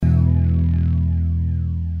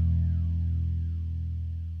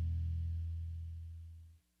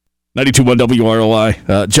92.1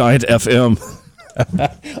 WROI, Giant FM.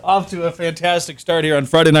 Off to a fantastic start here on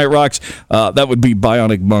Friday Night Rocks. That would be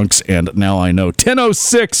Bionic Monks, and Now I Know.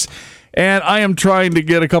 10:06, and I am trying to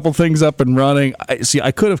get a couple things up and running.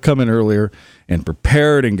 I could have come in earlier and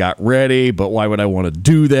prepared and got ready, but why would I want to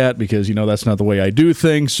do that? Because, that's not the way I do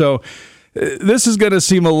things. So this is going to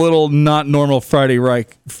seem a little not normal Friday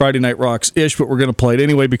Night Rocks-ish, but we're going to play it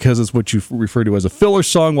anyway because it's what you refer to as a filler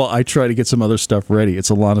song while I try to get some other stuff ready. It's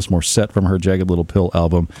Alanis Morissette from her Jagged Little Pill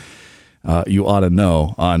album. You Ought to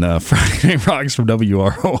Know on Friday Night Rocks from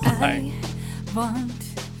WROI. I want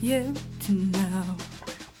you to know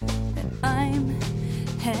that I'm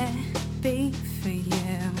happy for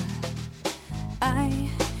you. I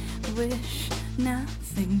wish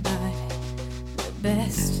nothing but the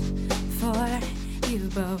best for you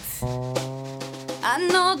both. I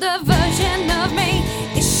know the version of me.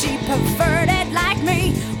 Is she perverted like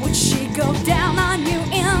me? Would she go down on you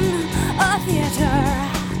in a theater?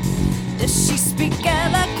 Does she speak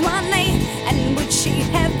eloquently? And would she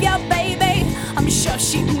have your baby? I'm sure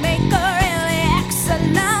she'd make a really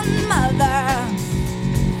excellent mother.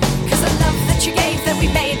 'Cause the love that you gave that we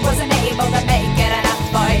made wasn't able to make it enough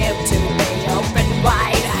for you to be open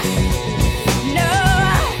wide.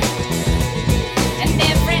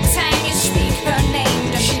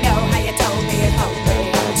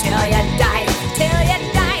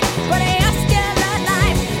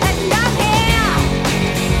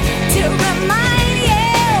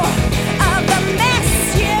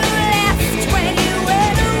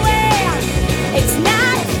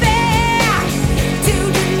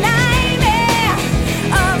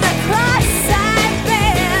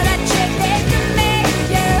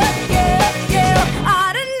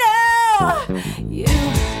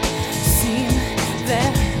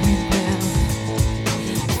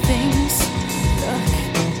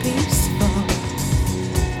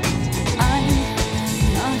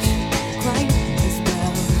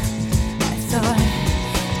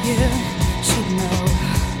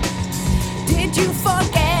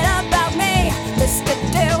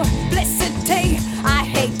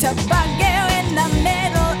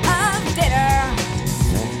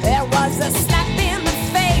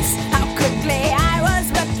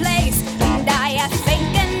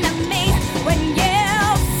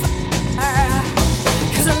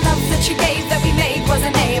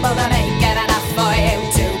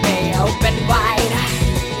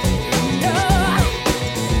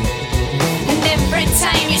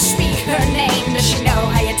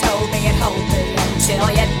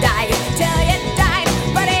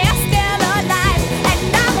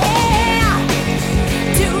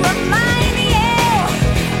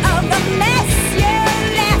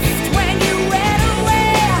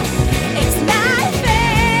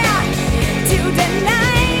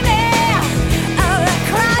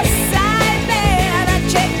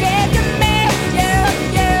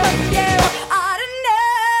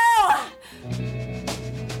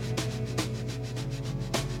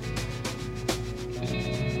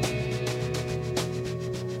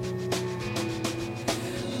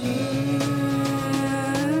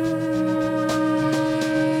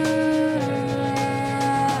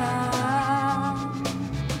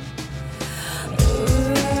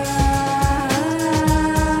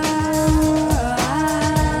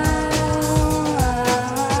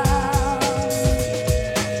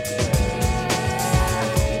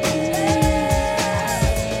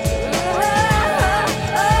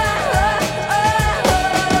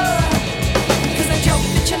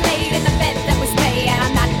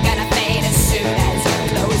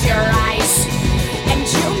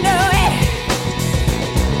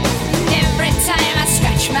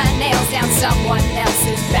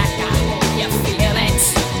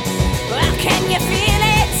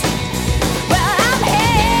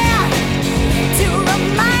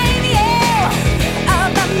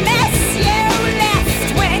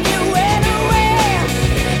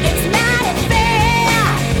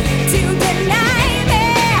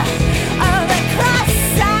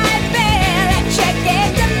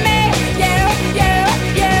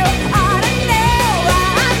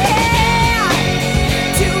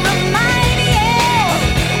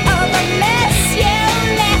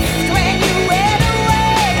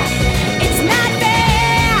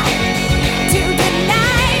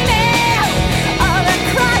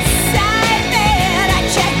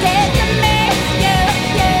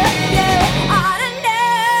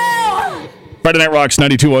 Friday Night Rocks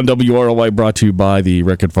 92 on WROI, brought to you by the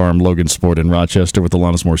Record Farm Logan Sport in Rochester with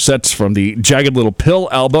Alanis Morissette from the Jagged Little Pill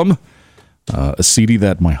album, a CD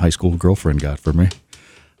that my high school girlfriend got for me.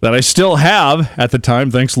 that I still have at the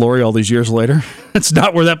time. Thanks, Lori, all these years later. It's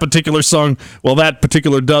not where that particular song, that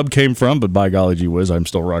particular dub came from, but by golly gee whiz, I'm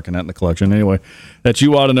still rocking that in the collection. Anyway, that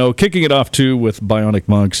You Ought to Know. Kicking it off, too, with Bionic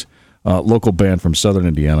Monks, local band from Southern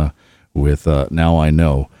Indiana with Now I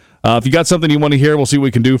Know. If you got something you want to hear, we'll see what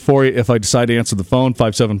we can do for you. If I decide to answer the phone,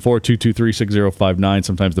 574-223-6059.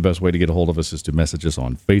 Sometimes the best way to get a hold of us is to message us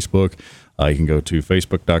on Facebook. You can go to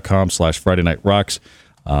facebook.com/Friday Night Rocks.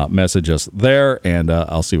 Message us there, and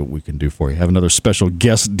I'll see what we can do for you. Have another special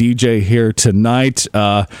guest DJ here tonight,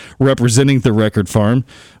 representing the Record Farm,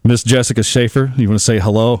 Miss Jessica Schaefer. You want to say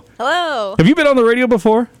hello? Hello. Have you been on the radio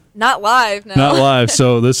before? Not live, no. Not live.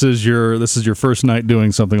 So this is your first night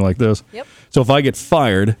doing something like this. Yep. So if I get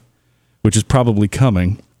fired, which is probably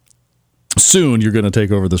coming soon, you're going to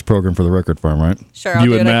take over this program for the Record Farm, right? Sure, I'll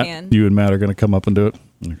do what I can. You and Matt are going to come up and do it?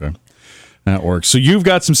 Okay. That works. So you've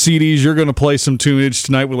got some CDs. You're going to play some tunage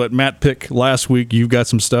tonight. We let Matt pick last week. You've got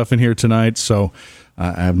some stuff in here tonight. So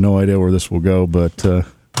I have no idea where this will go, but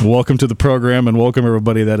welcome to the program and welcome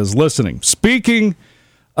everybody that is listening. Speaking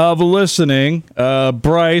of listening,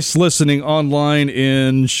 Bryce, listening online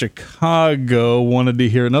in Chicago, wanted to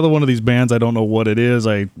hear another one of these bands. I don't know what it is.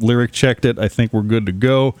 I lyric checked it. I think we're good to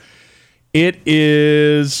go. It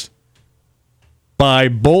is by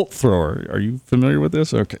Bolt Thrower. Are you familiar with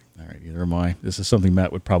this? Okay. All right. Either am I. This is something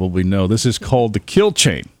Matt would probably know. This is called The Kill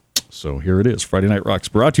Chain. So here it is. Friday Night Rocks,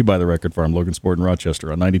 brought to you by the Record Farm, Logansport in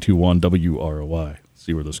Rochester on 92.1 WROI.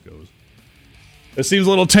 See where this goes. It seems a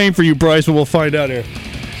little tame for you, Bryce, but we'll find out here.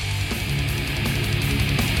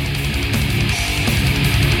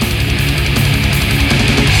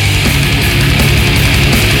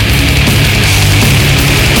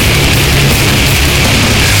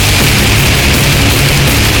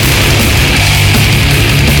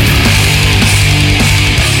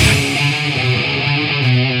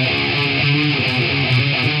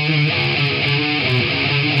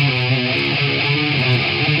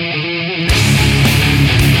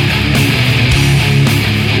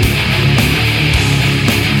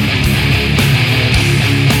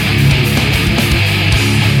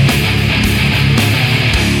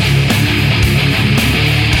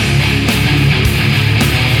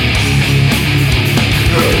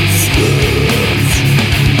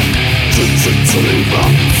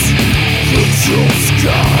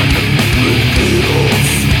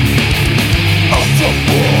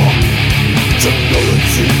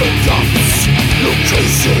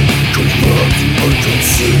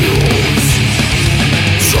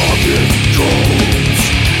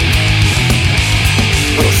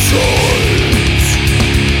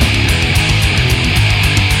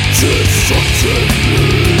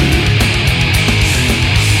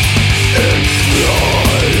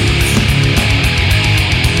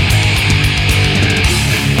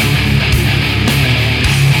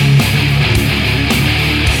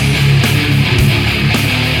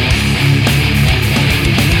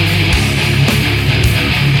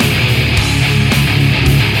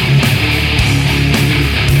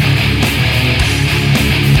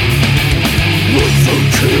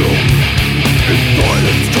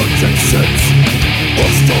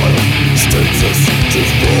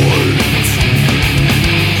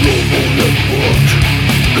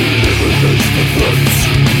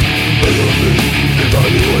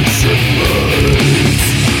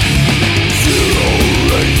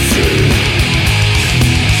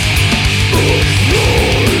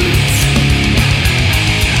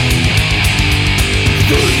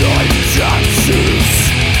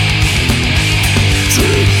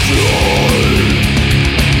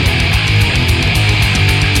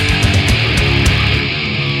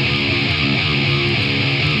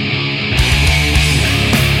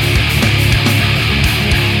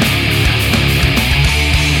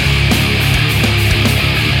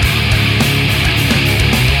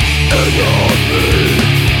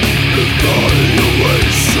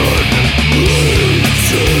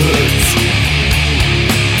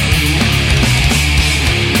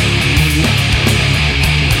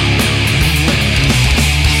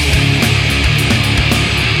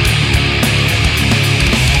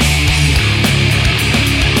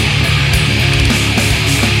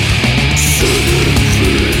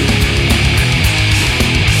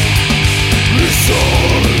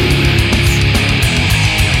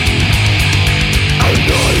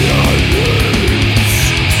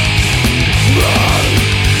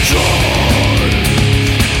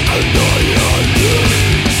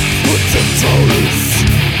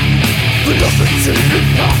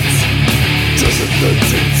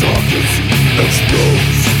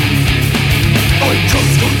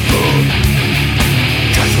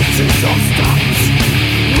 Casualties of stats,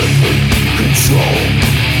 living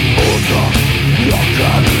control.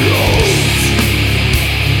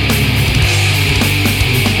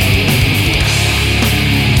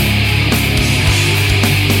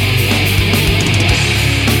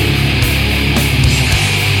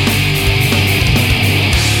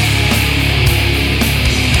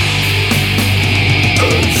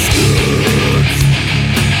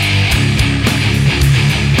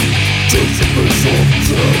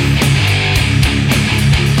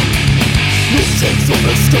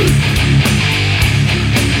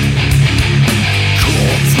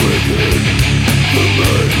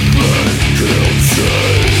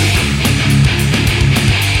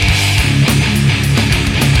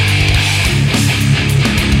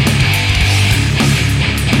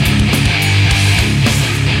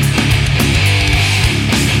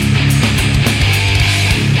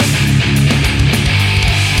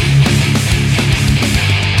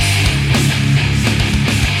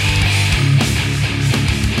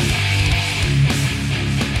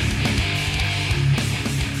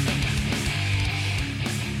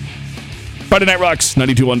 Friday Night Rocks,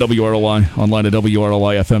 92.1 WRLY, online at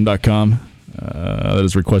WRLYFM.com. That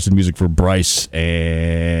is requested music for Bryce,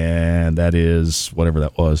 and that is whatever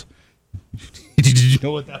that was. Did you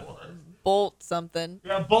know what that was? Bolt something.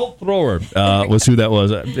 Yeah, Bolt Thrower was who that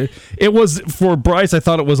was. It was for Bryce. I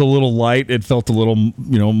thought it was a little light. It felt a little,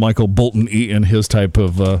 Michael Bolton-y in his type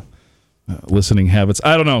of listening habits.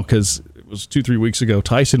 I don't know, because it was 2-3 weeks ago.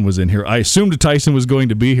 Tyson was in here. I assumed Tyson was going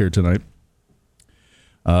to be here tonight.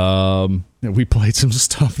 We played some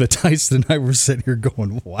stuff that Tyson and I were sitting here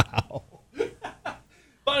going, wow.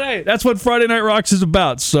 But hey, that's what Friday Night Rocks is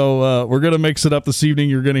about. So we're going to mix it up this evening.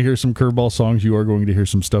 You're going to hear some curveball songs. You are going to hear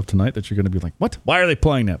some stuff tonight that you're going to be like, what? Why are they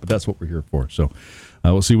playing that? But that's what we're here for. So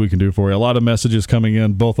we'll see what we can do for you. A lot of messages coming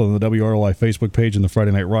in, both on the WRLI Facebook page and the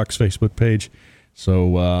Friday Night Rocks Facebook page.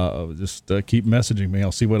 So just keep messaging me.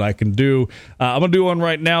 I'll see what I can do. I'm going to do one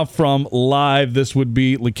right now from live. This would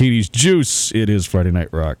be Lakini's Juice. It is Friday Night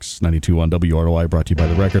Rocks, 92.1 WROI, brought to you by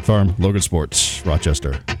the Record Farm, Logan Sports,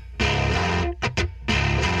 Rochester.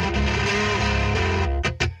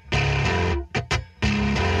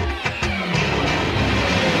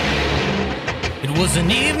 It was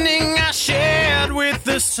an evening I shared with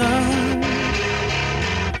the sun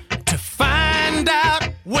to find out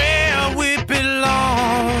where we belong.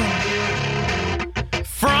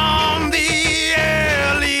 From the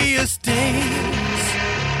earliest days,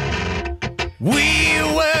 we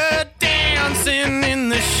were dancing in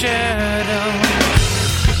the shadows.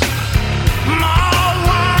 More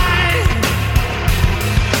wine,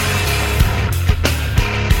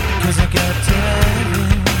 'cause I got tired.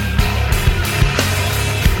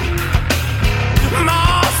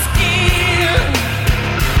 More skin,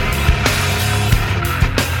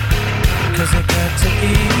 'cause I got to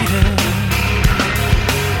eat it.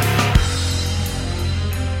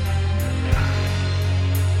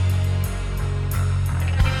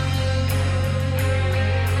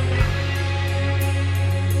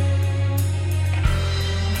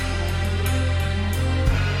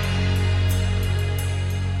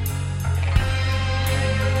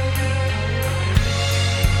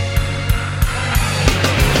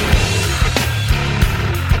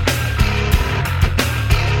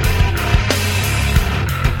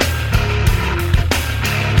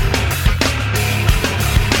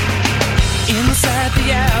 Inside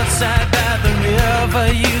the outside by the river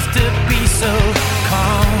used to be so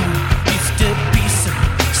calm, used to be so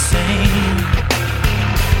sane.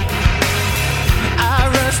 I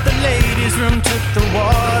rushed the ladies' room, took the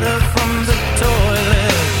water from the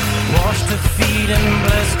toilet, washed her feet and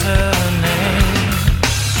blessed her name.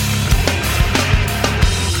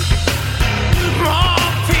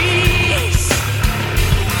 More peace,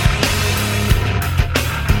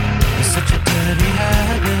 it's such a dirty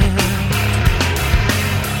habit.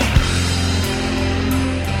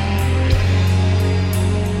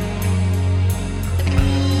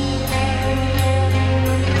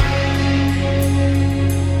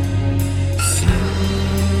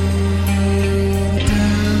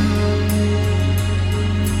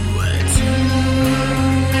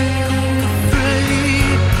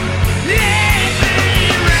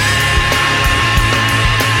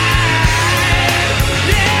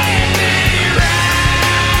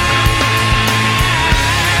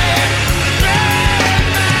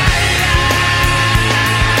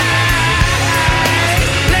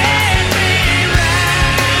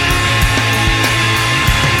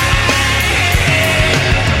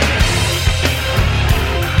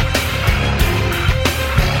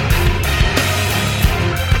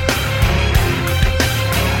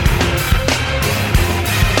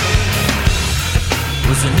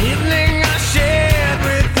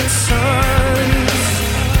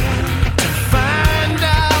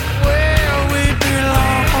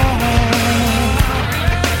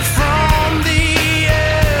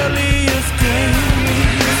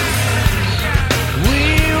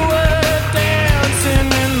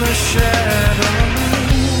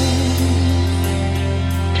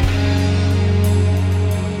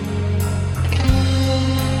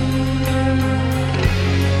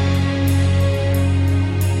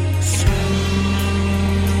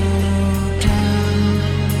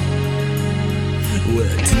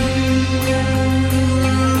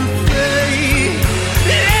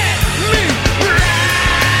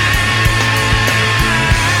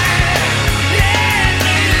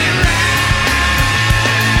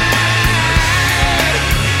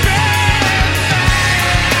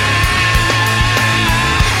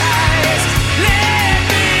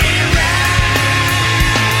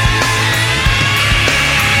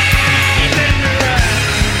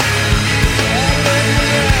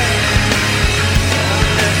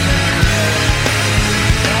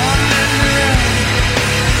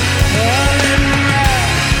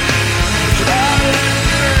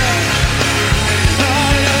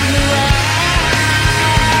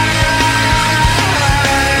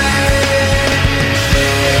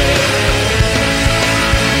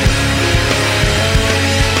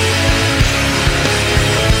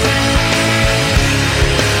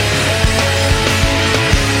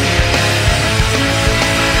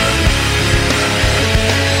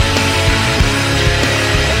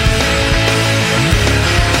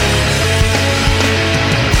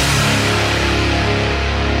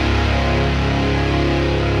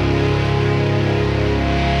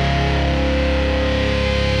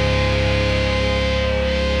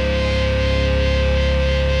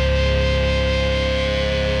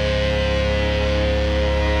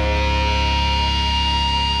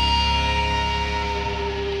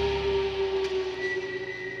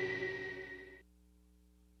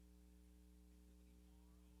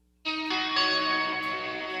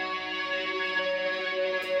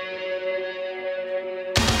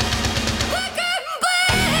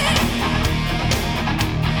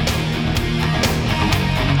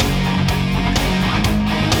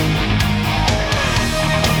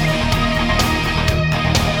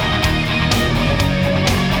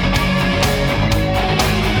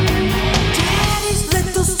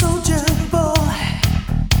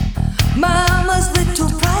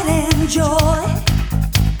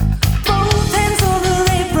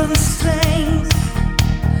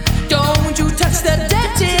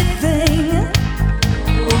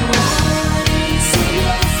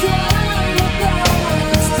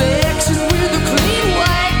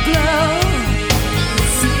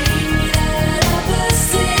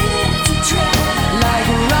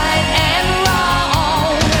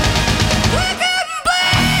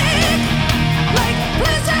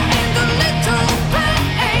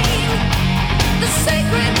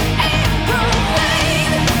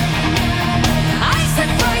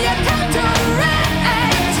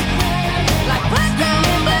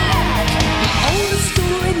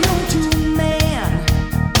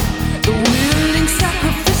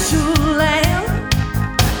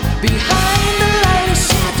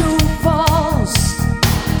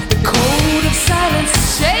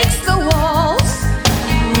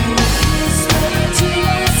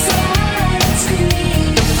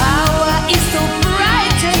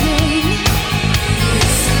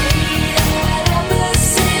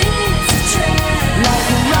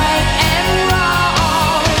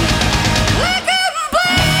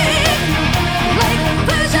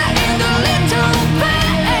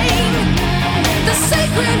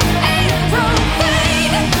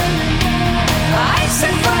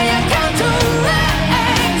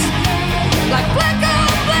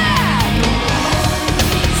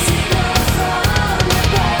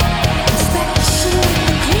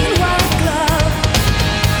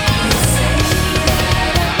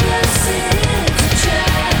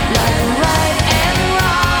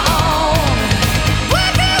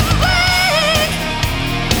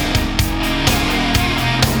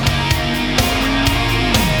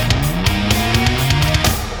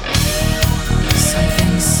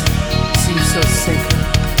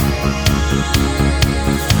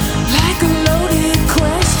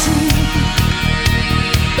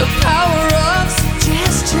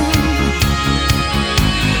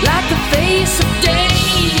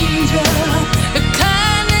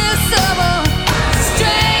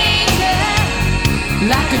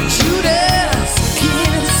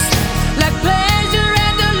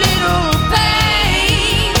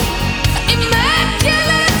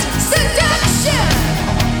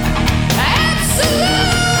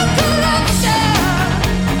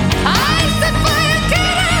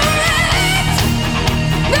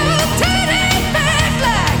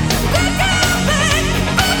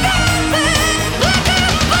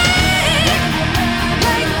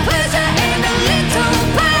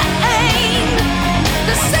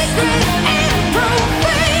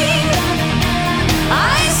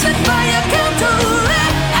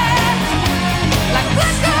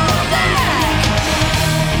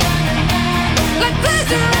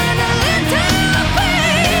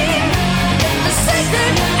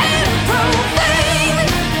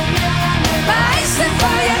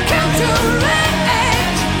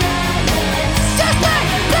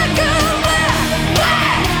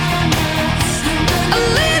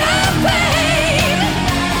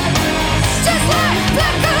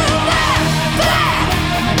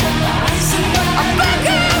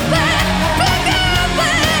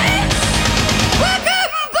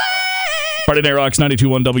 Friday Night Rocks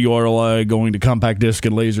 92.1 WRLI, going to compact disc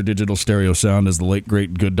and laser digital stereo sound, as the late,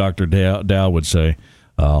 great, good Dr. Dow would say.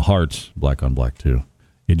 Hearts, Black on Black 2.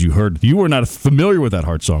 You were not familiar with that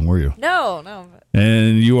Heart song, were you? No.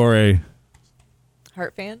 And you are a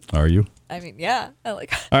Heart fan? Are you? I mean, yeah. I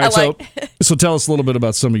like. All right, I like. so tell us a little bit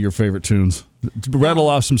about some of your favorite tunes. Rattle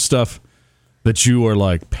off some stuff that you are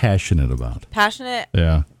like passionate about. Passionate.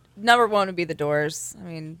 Yeah. Number one would be The Doors. I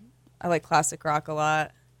mean, I like classic rock a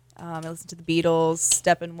lot. I listen to the Beatles,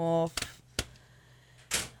 Steppenwolf.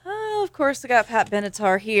 Oh, of course, I got Pat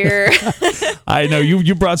Benatar here. I know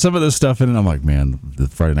you brought some of this stuff in, and I'm like, man, the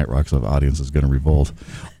Friday Night Rocks audience is going to revolt.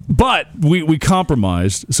 But we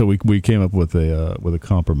compromised, so we came up with a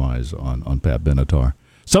compromise on Pat Benatar.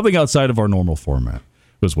 Something outside of our normal format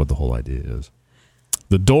was what the whole idea is.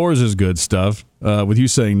 The Doors is good stuff. With you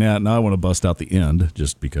saying that, now I want to bust out the end,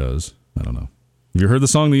 just because I don't know. Have you heard the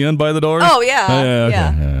song "The End" by the Doors? Oh yeah, okay.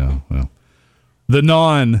 Yeah. Well, the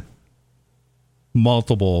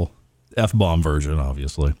non-multiple F-bomb version,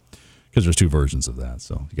 obviously, because there's two versions of that.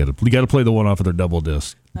 So you got to play the one off of their double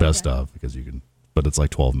disc best of, because you can. But it's like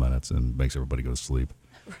 12 minutes and makes everybody go to sleep.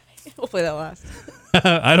 Right. We'll play that last.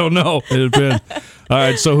 I don't know. It depends. All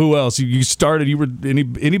right. So who else? You started. You were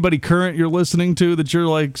anybody current you're listening to that you're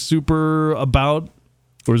like super about,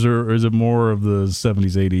 or is it more of the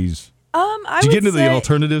 70s, 80s? Did you get into the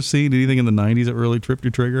alternative scene? Anything in the 90s that really tripped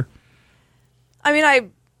your trigger? I mean, I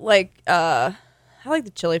like the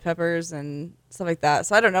Chili Peppers and stuff like that.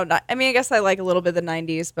 So I don't know. I mean, I guess I like a little bit of the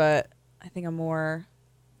 90s, but I think I'm more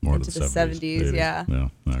into the 70s. Yeah.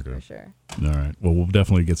 Okay. For sure. All right. Well, we'll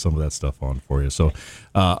definitely get some of that stuff on for you. So,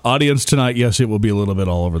 audience tonight, yes, it will be a little bit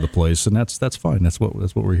all over the place, and that's fine. That's what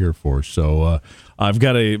we're here for. So, I've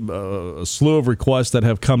got a slew of requests that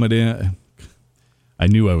have come in. I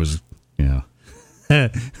knew I was. Yeah.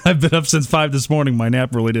 I've been up since 5 this morning. My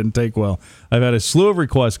nap really didn't take well. I've had a slew of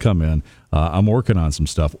requests come in. I'm working on some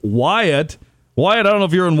stuff. Wyatt, I don't know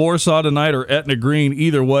if you're in Warsaw tonight or Etna Green.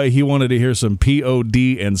 Either way, he wanted to hear some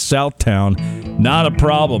POD and Southtown. Not a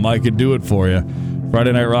problem. I could do it for you.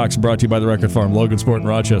 Friday Night Rocks brought to you by the Record Farm, Logan Sport in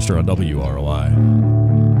Rochester on WROI.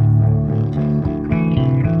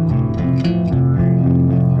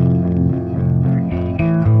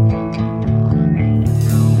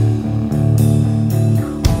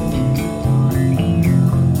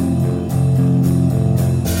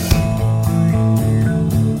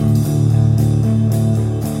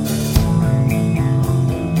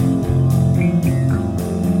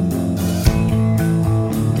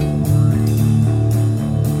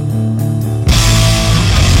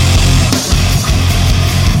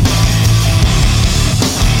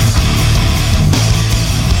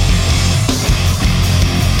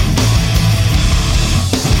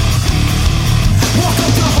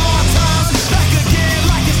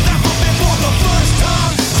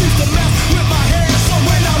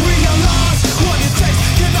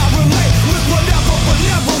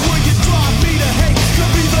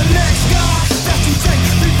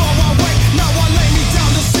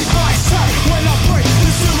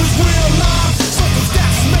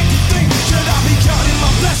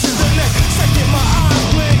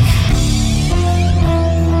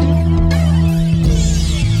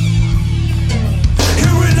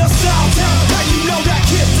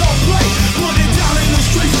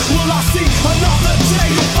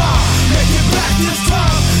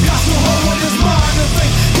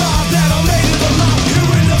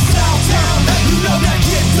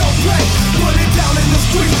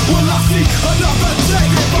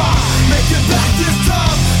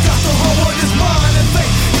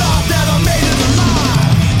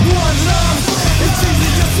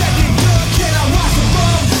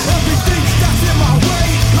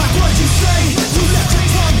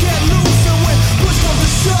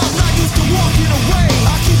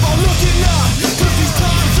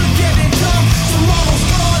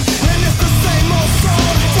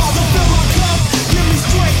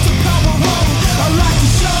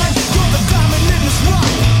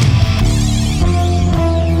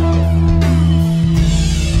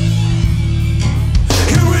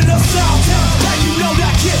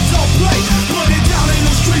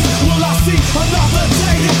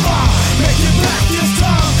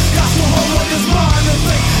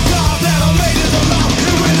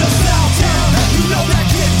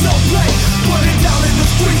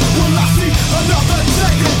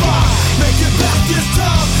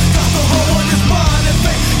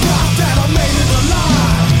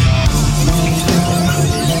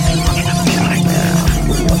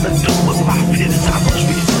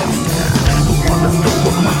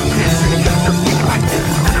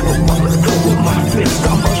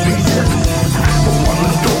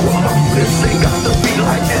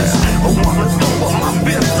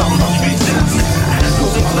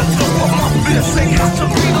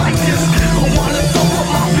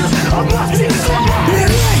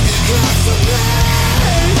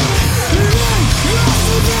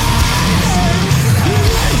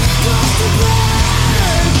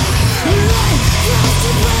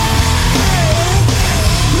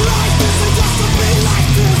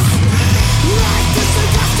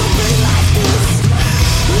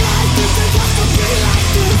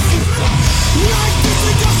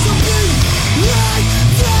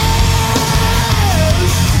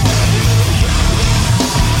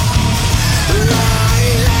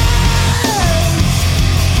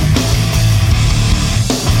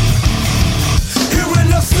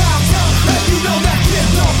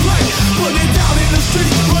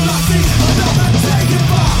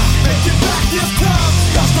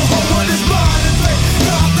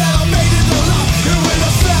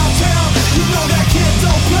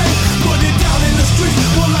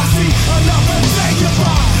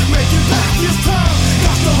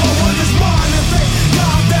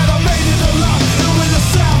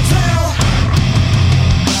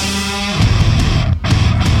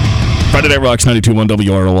 Friday Night Rocks 92.1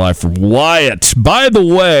 WRLI for Wyatt. By the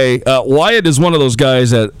way, Wyatt is one of those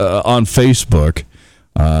guys on Facebook.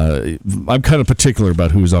 I'm kind of particular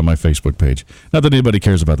about who's on my Facebook page. Not that anybody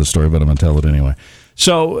cares about the story, but I'm going to tell it anyway.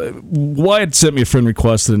 So Wyatt sent me a friend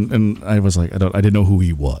request, and I was like, I didn't know who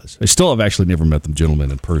he was. I still have actually never met the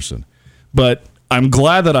gentleman in person. But I'm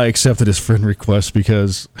glad that I accepted his friend request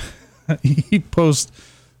because he posts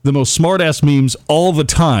the most smart-ass memes all the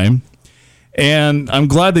time. And I'm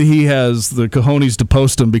glad that he has the cojones to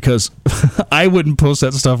post them because I wouldn't post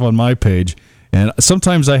that stuff on my page. And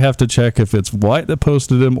sometimes I have to check if it's Wyatt that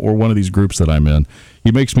posted him or one of these groups that I'm in.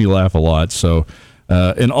 He makes me laugh a lot. So,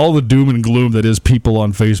 in all the doom and gloom that is people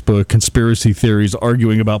on Facebook, conspiracy theories,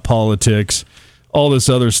 arguing about politics, all this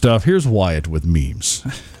other stuff, here's Wyatt with memes.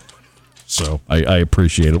 So, I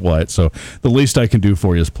appreciate it, Wyatt. So, the least I can do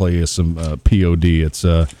for you is play you some POD.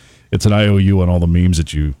 It's an IOU on all the memes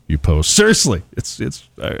that you post. Seriously,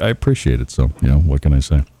 I appreciate it. So, what can I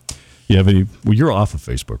say? You have any? Well, you're off of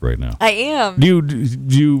Facebook right now. I am. Do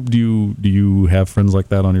you have friends like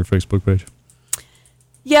that on your Facebook page?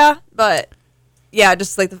 Yeah, but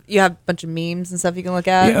just like you have a bunch of memes and stuff you can look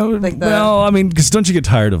at. Yeah, well, I mean, because don't you get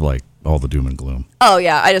tired of like all the doom and gloom? Oh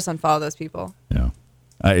yeah, I just unfollow those people. Yeah,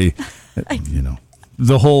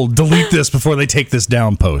 the whole delete this before they take this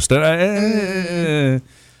down post.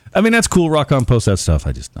 I mean, that's cool. Rock on, post that stuff.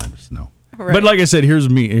 I just know. Right. But like I said, here's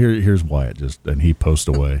me. Here's Wyatt. And he posts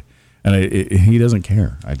away, and he doesn't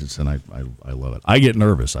care. I love it. I get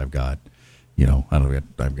nervous. I've got,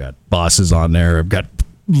 I've got bosses on there. I've got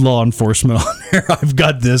law enforcement on there. I've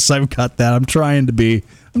got this. I've got that. I'm trying to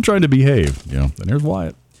behave. And here's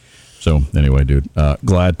Wyatt. So anyway, dude,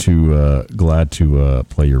 glad to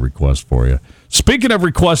play your request for you. Speaking of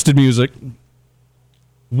requested music,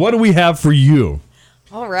 what do we have for you?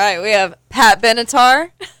 All right, we have Pat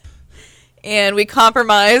Benatar, and we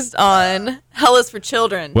compromised on Hell is for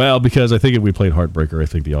Children. Well, because I think if we played Heartbreaker, I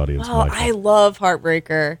think the audience might. I love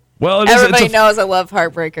Heartbreker. Well, everybody knows I love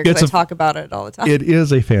Heartbreaker because I talk about it all the time. It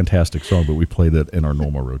is a fantastic song, but we play that in our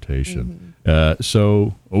normal rotation.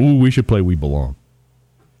 We should play We Belong.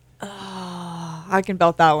 Oh, I can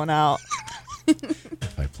belt that one out.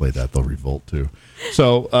 If I play that, they'll revolt too.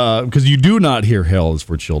 So, because you do not hear Hell is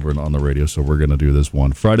for Children on the radio, so we're going to do this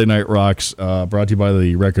one. Friday Night Rocks, brought to you by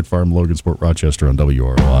the Record Farm, Logansport, Rochester on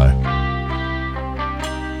WRLI.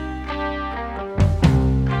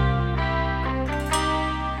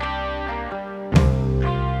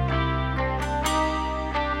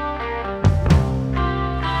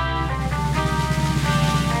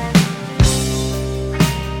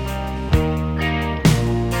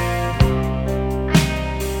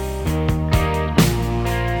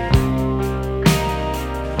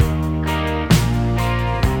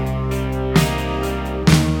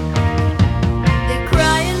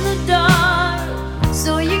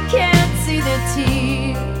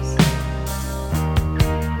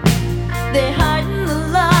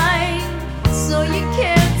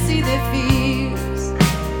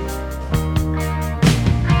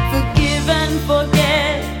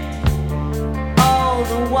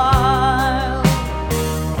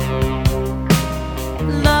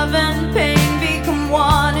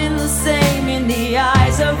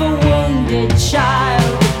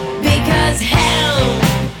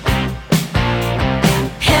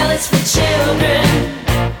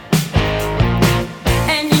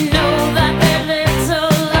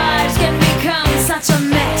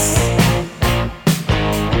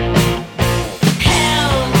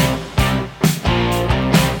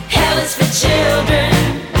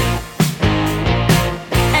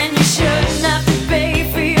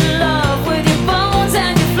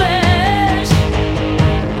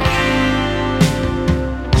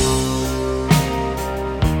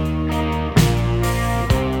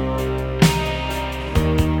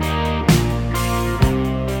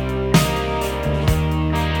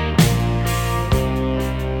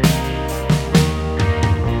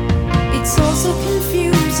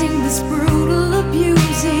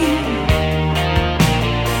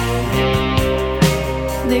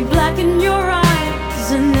 They blacken your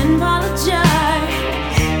eyes and then apologize.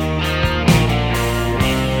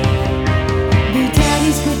 Be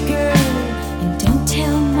daddy's good girl and don't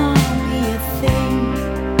tell mommy a thing.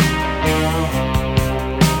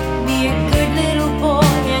 Be a good little boy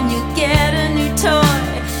and you get a new toy.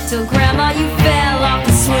 Till grandma you fell off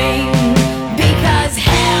the swing. Because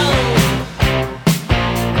hell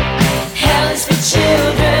is for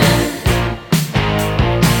children.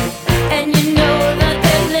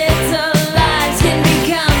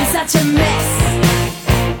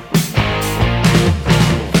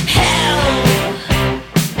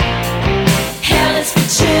 Hell is for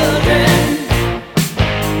children.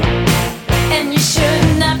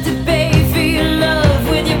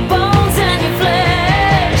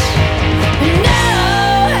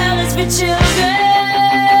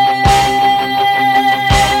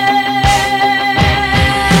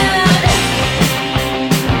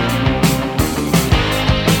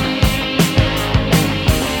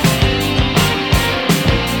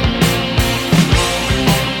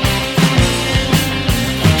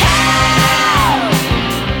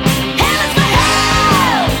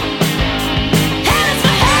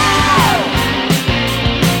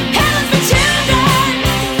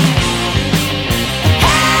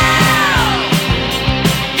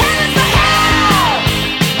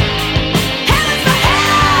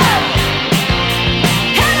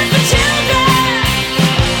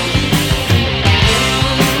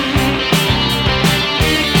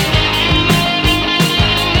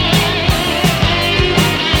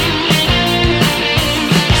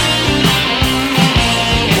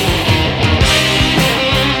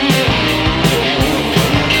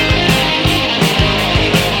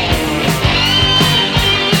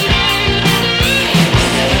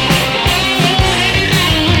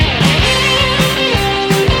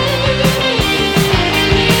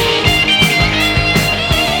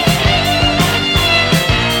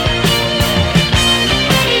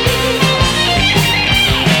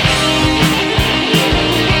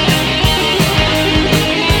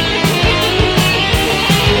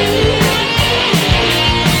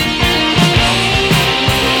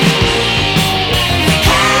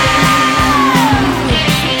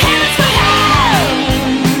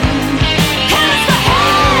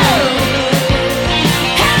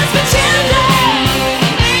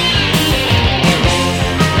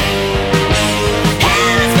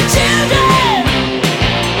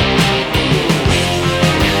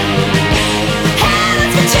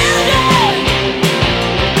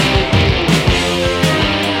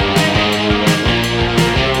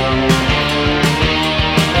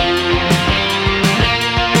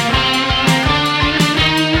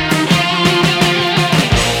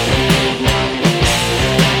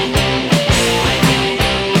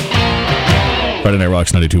 Friday Night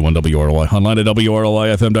Rocks 92.1 WRLY. Online at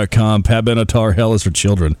WRLYFM.com. Pat Benatar, Hell is for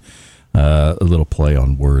Children. A little play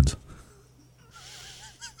on words.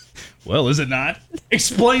 Well, is it not?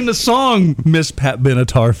 Explain the song, Miss Pat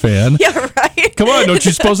Benatar fan. Yeah, right. Come on, don't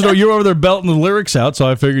you supposed to know? You were over there belting the lyrics out, so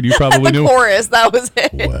I figured you probably the knew. chorus, that was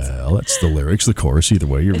it. Well, that's the lyrics, the chorus. Either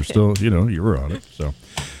way, you were still, you were on it. So,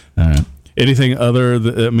 anything other?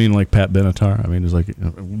 Like Pat Benatar. I mean, it's like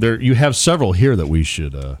there. You have several here that we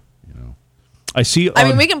should, I see. I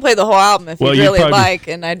mean, we can play the whole album if you really like,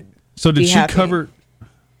 and I'd. So did be she happy. cover?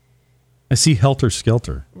 I see Helter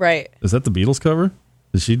Skelter. Right. Is that the Beatles cover?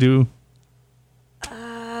 Did she do?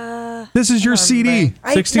 This is your CD.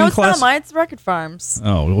 16 no, it's class. not mine. It's Record Farms.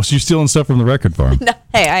 Oh, well, she's stealing stuff from the Record Farm. No,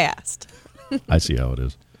 hey, I asked. I see how it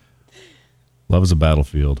is. Love is a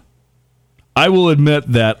battlefield. I will admit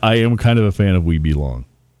that I am kind of a fan of We Belong,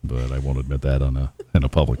 but I won't admit that in a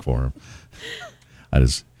public forum.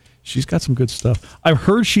 She's got some good stuff. I've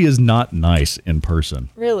heard she is not nice in person.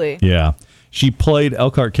 Really? Yeah. She played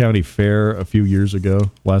Elkhart County Fair a few years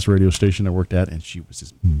ago, last radio station I worked at, and she was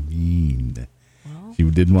just mean. Well. She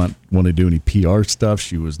didn't want to do any PR stuff.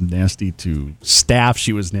 She was nasty to staff.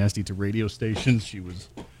 She was nasty to radio stations. She was,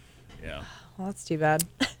 yeah. Well, that's too bad.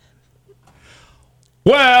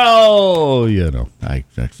 Well, yeah.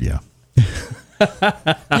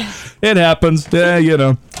 It happens.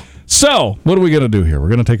 Yeah, So, what are we going to do here? We're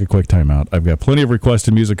going to take a quick time out. I've got plenty of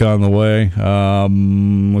requested music on the way.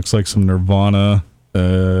 Looks like some Nirvana.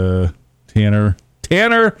 Tanner.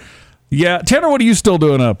 Yeah, Tanner, what are you still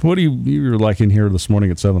doing up? What are you were like in here this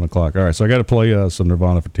morning at 7 o'clock? All right, so I got to play some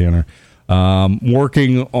Nirvana for Tanner.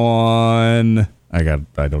 Working on... I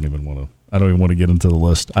don't even want to get into the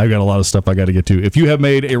list. I've got a lot of stuff I got to get to. If you have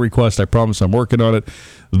made a request, I promise I'm working on it.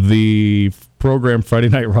 The program Friday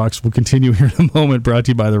Night Rocks will continue here in a moment, brought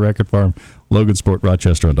to you by the Record Farm, Logan Sport,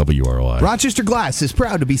 Rochester on WROI. Rochester Glass is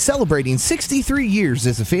proud to be celebrating 63 years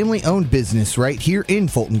as a family-owned business right here in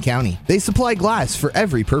Fulton County. They supply glass for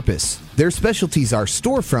every purpose. Their specialties are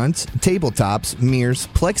storefronts, tabletops, mirrors,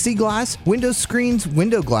 plexiglass, window screens,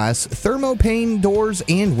 window glass, thermopane doors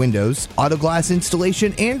and windows, auto glass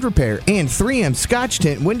installation and repair, and 3M Scotch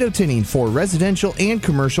Tint window tinting for residential and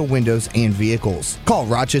commercial windows and vehicles. Call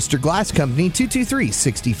Rochester Glass Company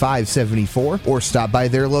 223-6574 or stop by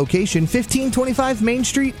their location 1525 Main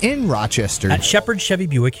Street in Rochester. At Shepherd Chevy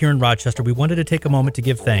Buick here in Rochester, we wanted to take a moment to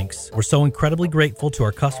give thanks. We're so incredibly grateful to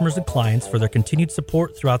our customers and clients for their continued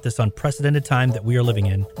support throughout this unprecedented time that we are living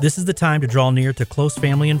in. This is the time to draw near to close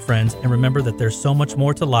family and friends and remember that there's so much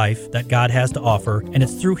more to life that God has to offer, and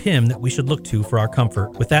it's through Him that we should look to for our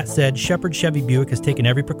comfort. With that said, Shepherd Chevy Buick has taken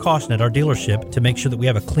every precaution at our dealership to make sure that we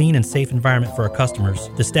have a clean and safe environment for our customers.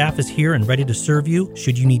 The staff is here and ready to serve you.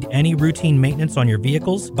 Should you need any routine maintenance on your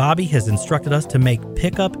vehicles, Bobby has instructed us to make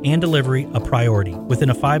pickup and delivery a priority. Within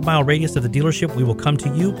a 5-mile radius of the dealership, we will come to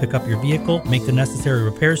you, pick up your vehicle, make the necessary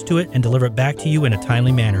repairs to it, and deliver it back to you in a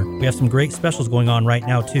timely manner. We have some great specials going on right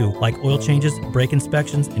now too, like oil changes, brake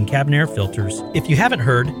inspections, and cabin air filters. If you haven't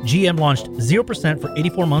heard, GM launched 0% for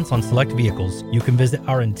 84 months on select vehicles. You can visit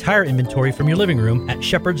our entire inventory from your living room at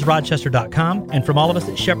shepherdsrochester.com, and from all of us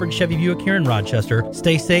at Shepherd Chevy Buick here in Rochester,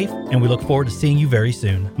 stay safe, and we look forward to seeing you very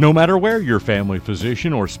soon. No matter where your family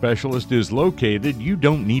physician or specialist is located, you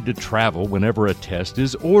don't need to travel whenever a test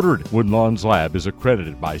is ordered. Woodlawn's Lab is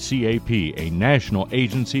accredited by CAP, a national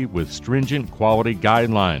agency with stringent quality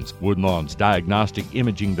guidelines. Woodlawn's Diagnostic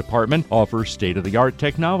Imaging Department offers state-of-the-art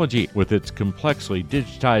technology with its complexly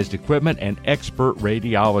digitized equipment and expert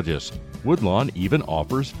radiologists. Woodlawn even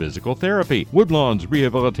offers physical therapy. Woodlawn's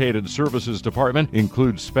Rehabilitative Services Department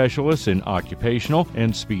includes specialists in occupational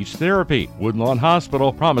and speech therapy. Woodlawn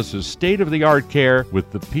Hospital promises state-of-the-art care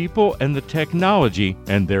with the people and the technology,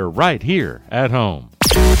 and they're right here at home.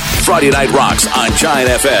 Friday Night Rocks on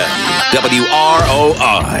Giant FM,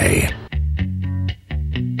 WROI.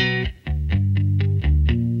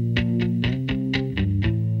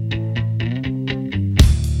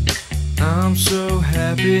 I'm so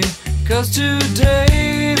happy 'cause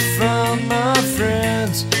today found my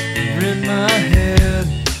friends are in my head.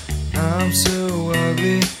 I'm so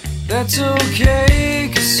ugly, that's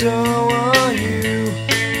okay, 'cause so are you.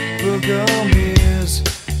 Book on mirrors,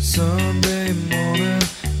 Sunday morning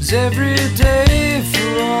is every day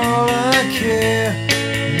for all I care.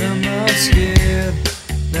 And I'm not scared,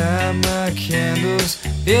 light my candles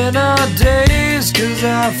in our days, 'cause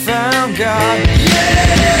I found God.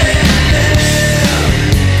 Yeah!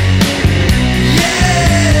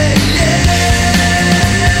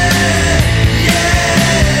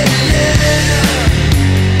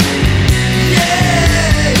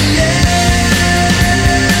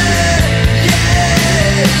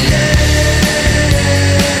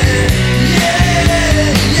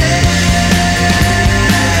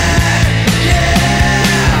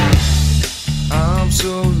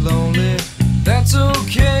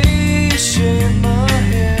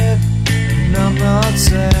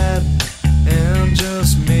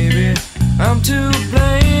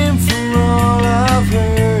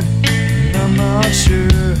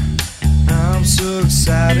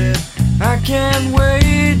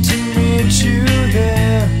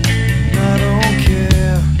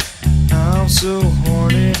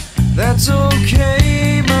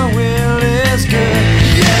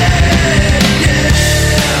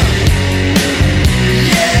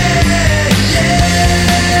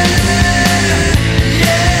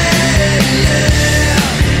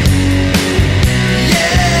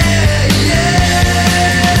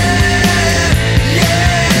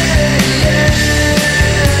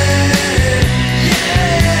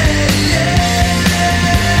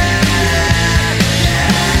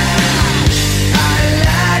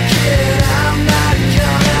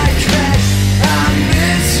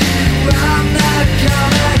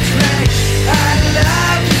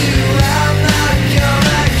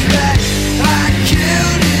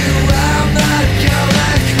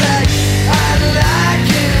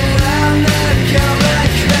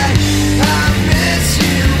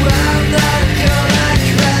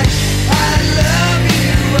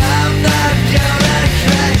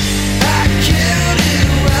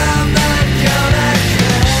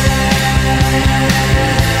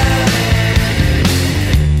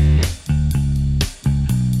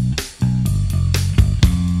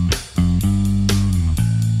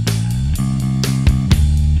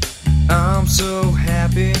 I'm so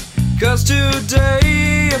happy, 'cause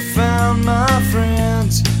today I found my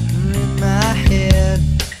friends in my head.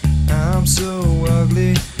 I'm so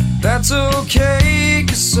ugly, that's okay,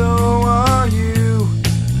 'cause so are you.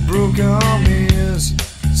 Broke arm is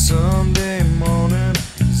Sunday morning,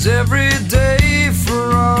 is every day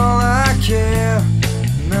for all I care.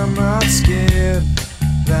 And I'm not scared,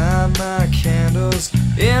 light my candles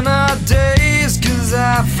in our days, 'cause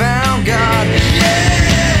I found God.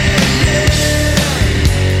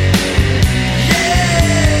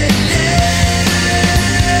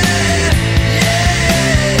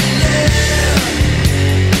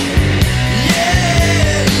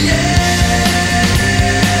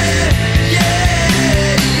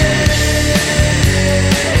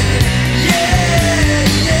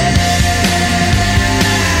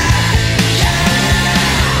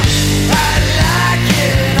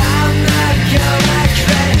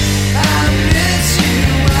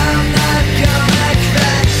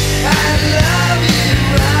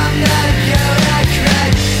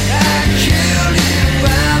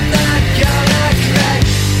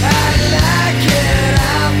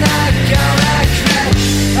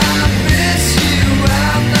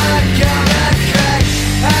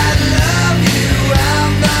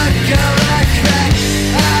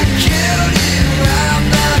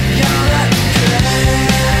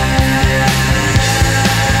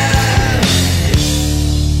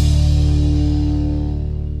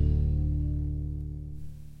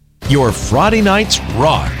 Your Friday Nights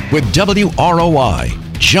Rock with WROI,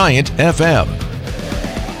 Giant FM.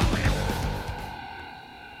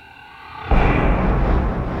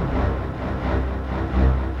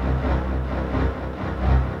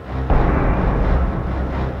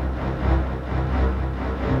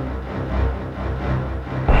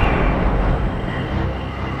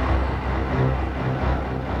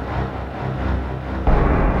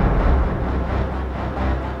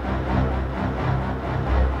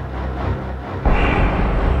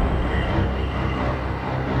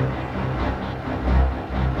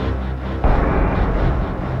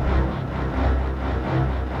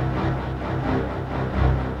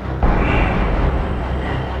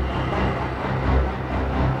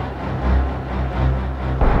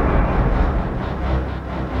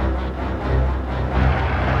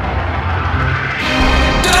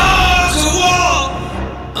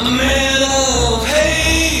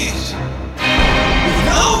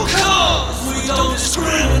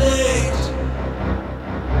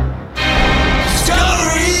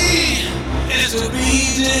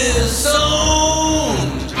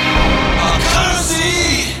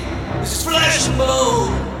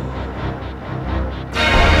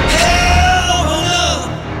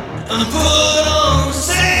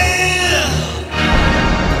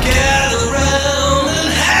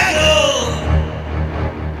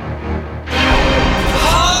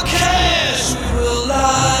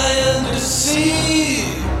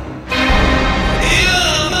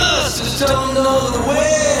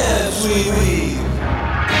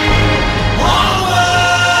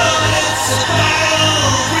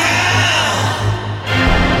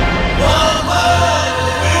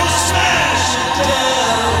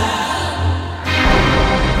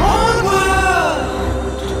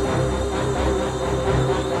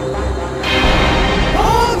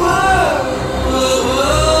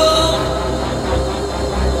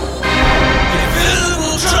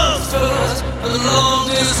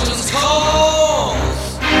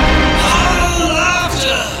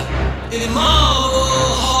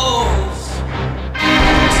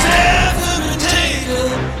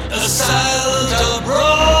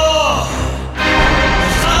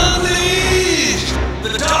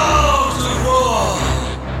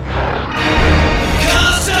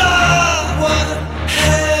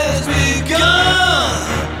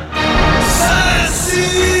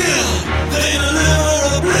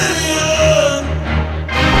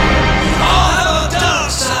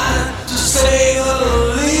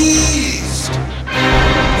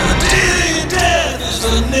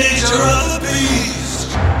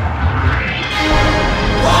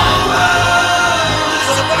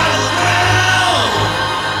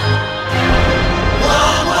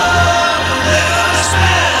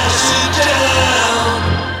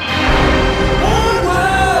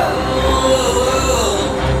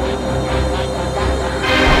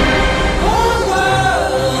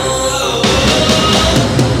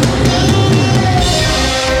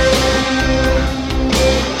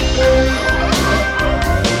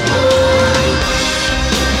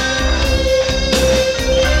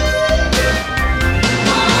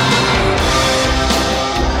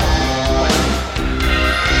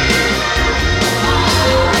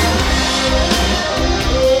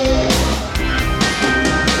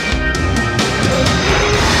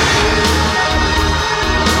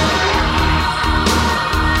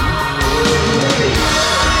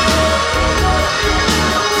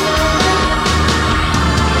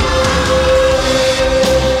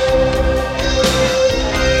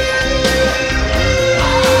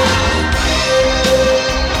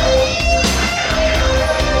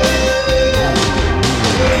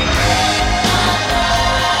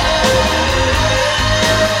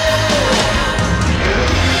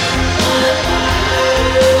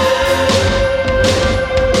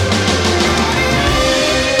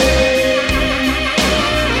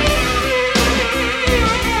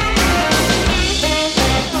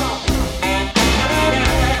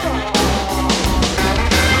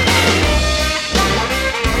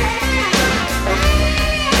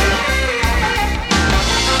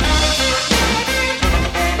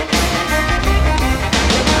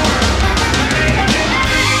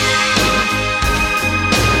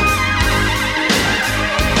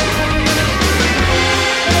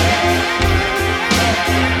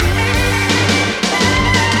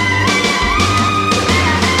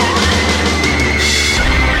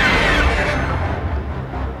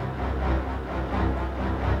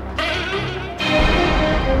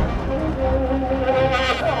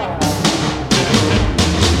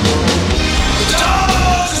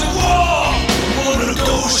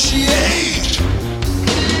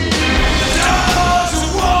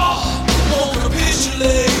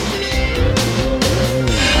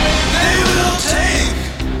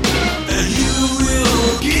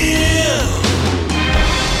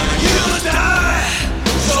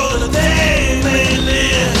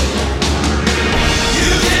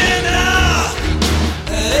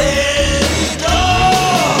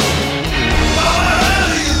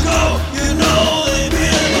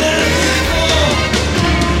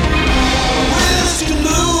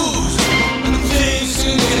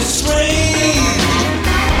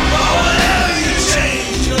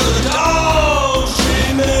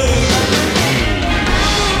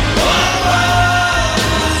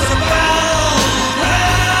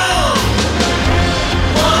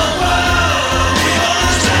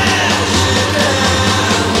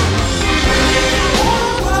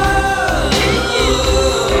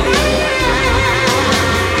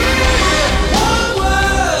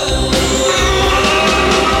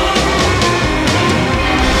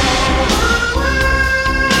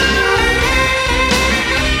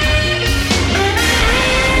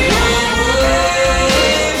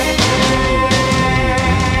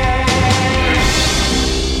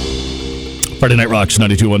 Friday Night Rocks,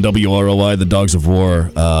 92.1 WROI, The Dogs of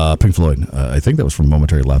War, Pink Floyd. I think that was from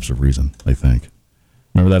Momentary Lapse of Reason, I think.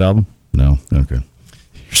 Remember that album? No? Okay.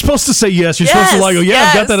 You're supposed to say yes. You're supposed to go,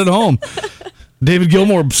 I've got that at home. David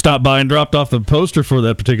Gilmour stopped by and dropped off the poster for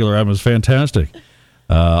that particular album. It was fantastic.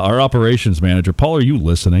 Our operations manager, Paul, are you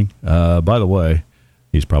listening? By the way,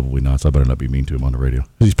 he's probably not, so I better not be mean to him on the radio.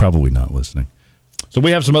 He's probably not listening. So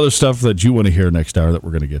we have some other stuff that you want to hear next hour that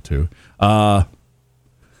we're going to get to.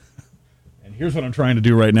 And here's what I'm trying to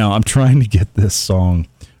do right now. I'm trying to get this song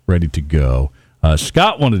ready to go.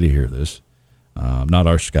 Scott wanted to hear this. Not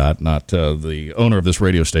our Scott, not the owner of this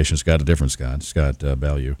radio station, Scott, a different Scott, Scott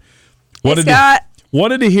Value. Hey, Scott.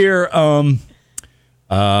 Wanted to hear... I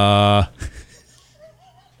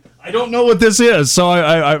don't know what this is, so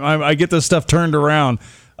I get this stuff turned around.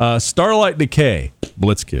 Starlight Decay,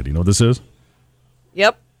 Blitzkid. You know what this is?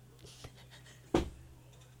 Yep.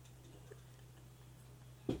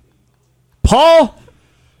 Paul?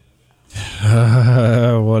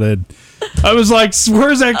 I was like,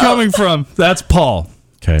 where's that coming from? That's Paul.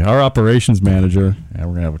 Okay, our operations manager. Yeah,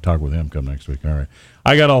 we're going to have a talk with him come next week. All right.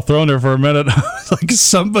 I got all thrown there for a minute. I was like,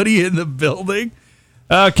 somebody in the building?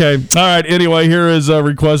 Okay. All right. Anyway, here is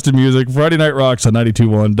requested music. Friday Night Rocks on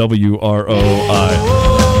 92.1 WROI.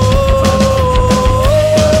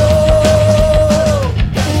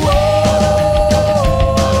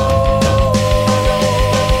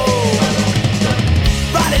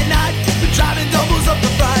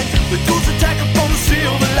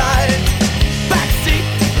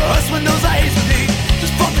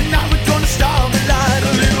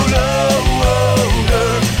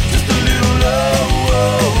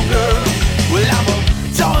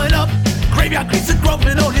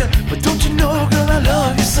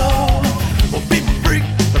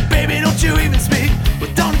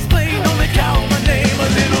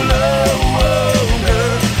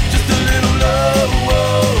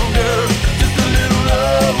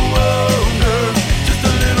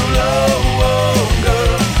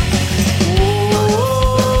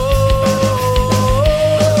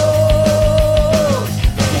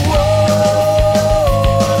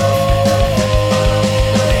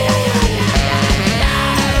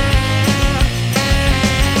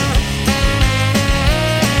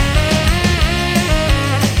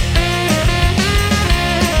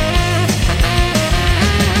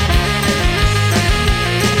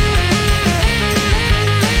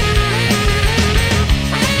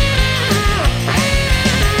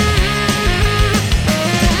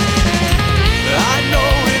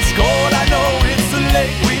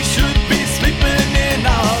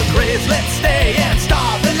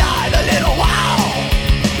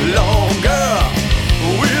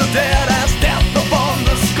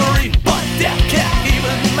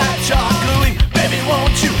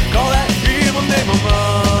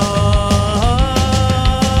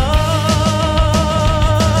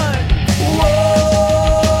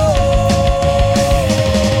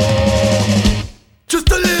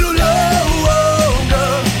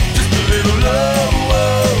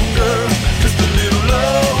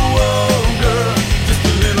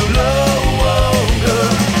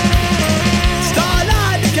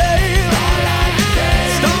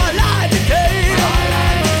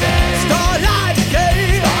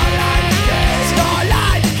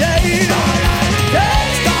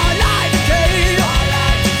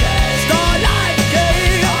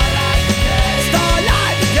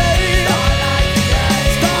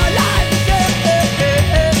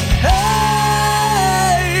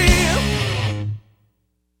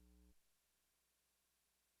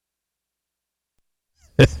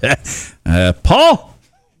 Paul?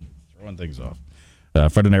 Throwing things off.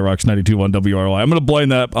 Friday Night Rocks 92.1 WROI. I'm going to blame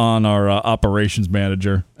that on our operations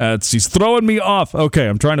manager. He's throwing me off. Okay,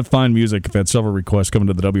 I'm trying to find music. I've had several requests coming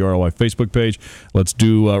to the WROI Facebook page. Let's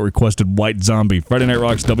do requested White Zombie. Friday Night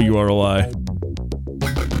Rocks WROI.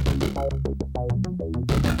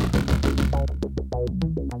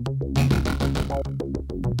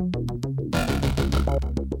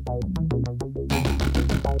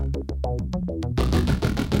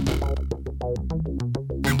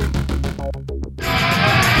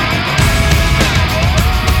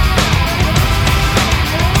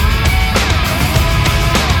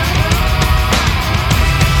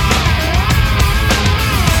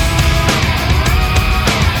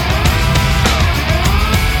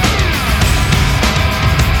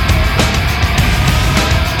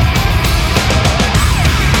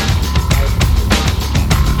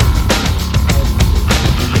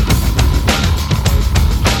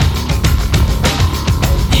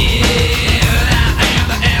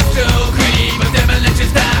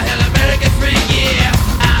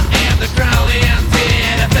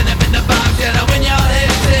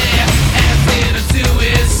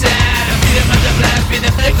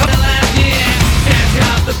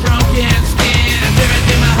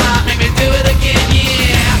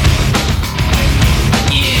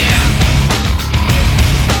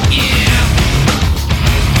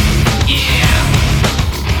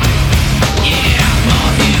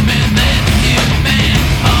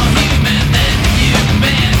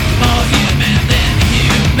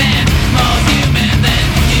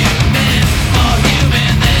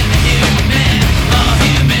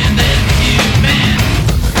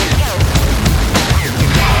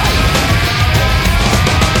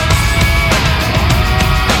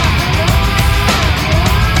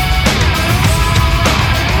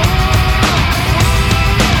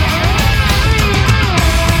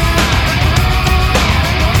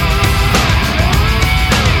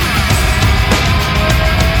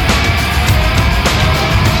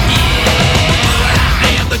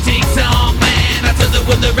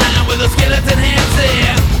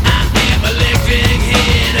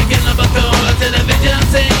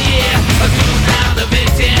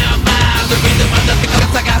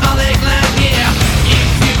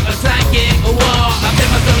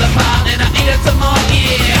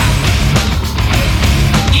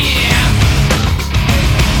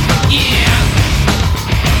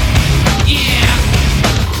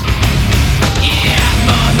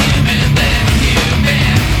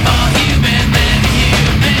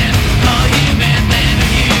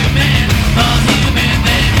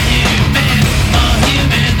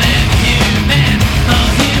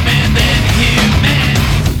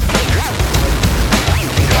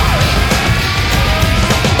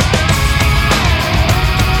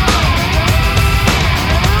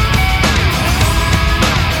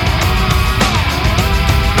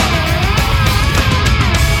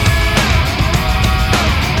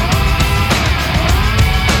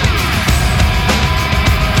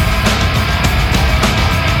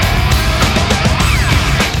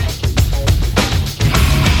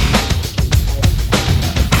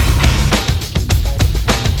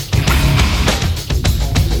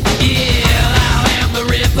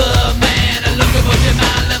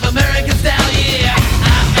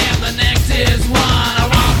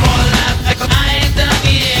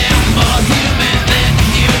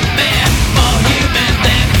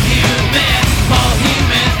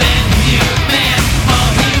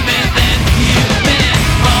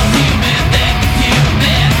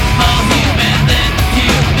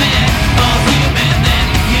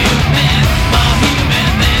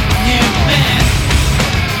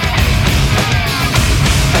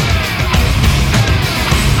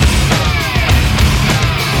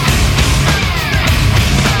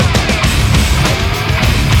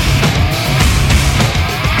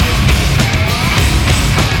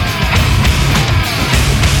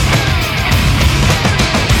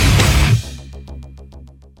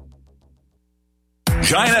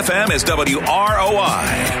 Giant FM is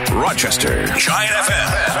WROI. Rochester. Giant FM.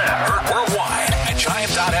 Heard worldwide at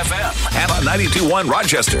Giant.fm. And on 92.1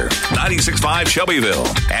 Rochester, 96.5 Shelbyville,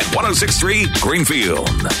 and 106.3 Greenfield.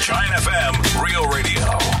 Giant FM, Real Radio.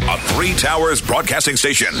 A Three Towers broadcasting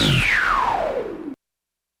station.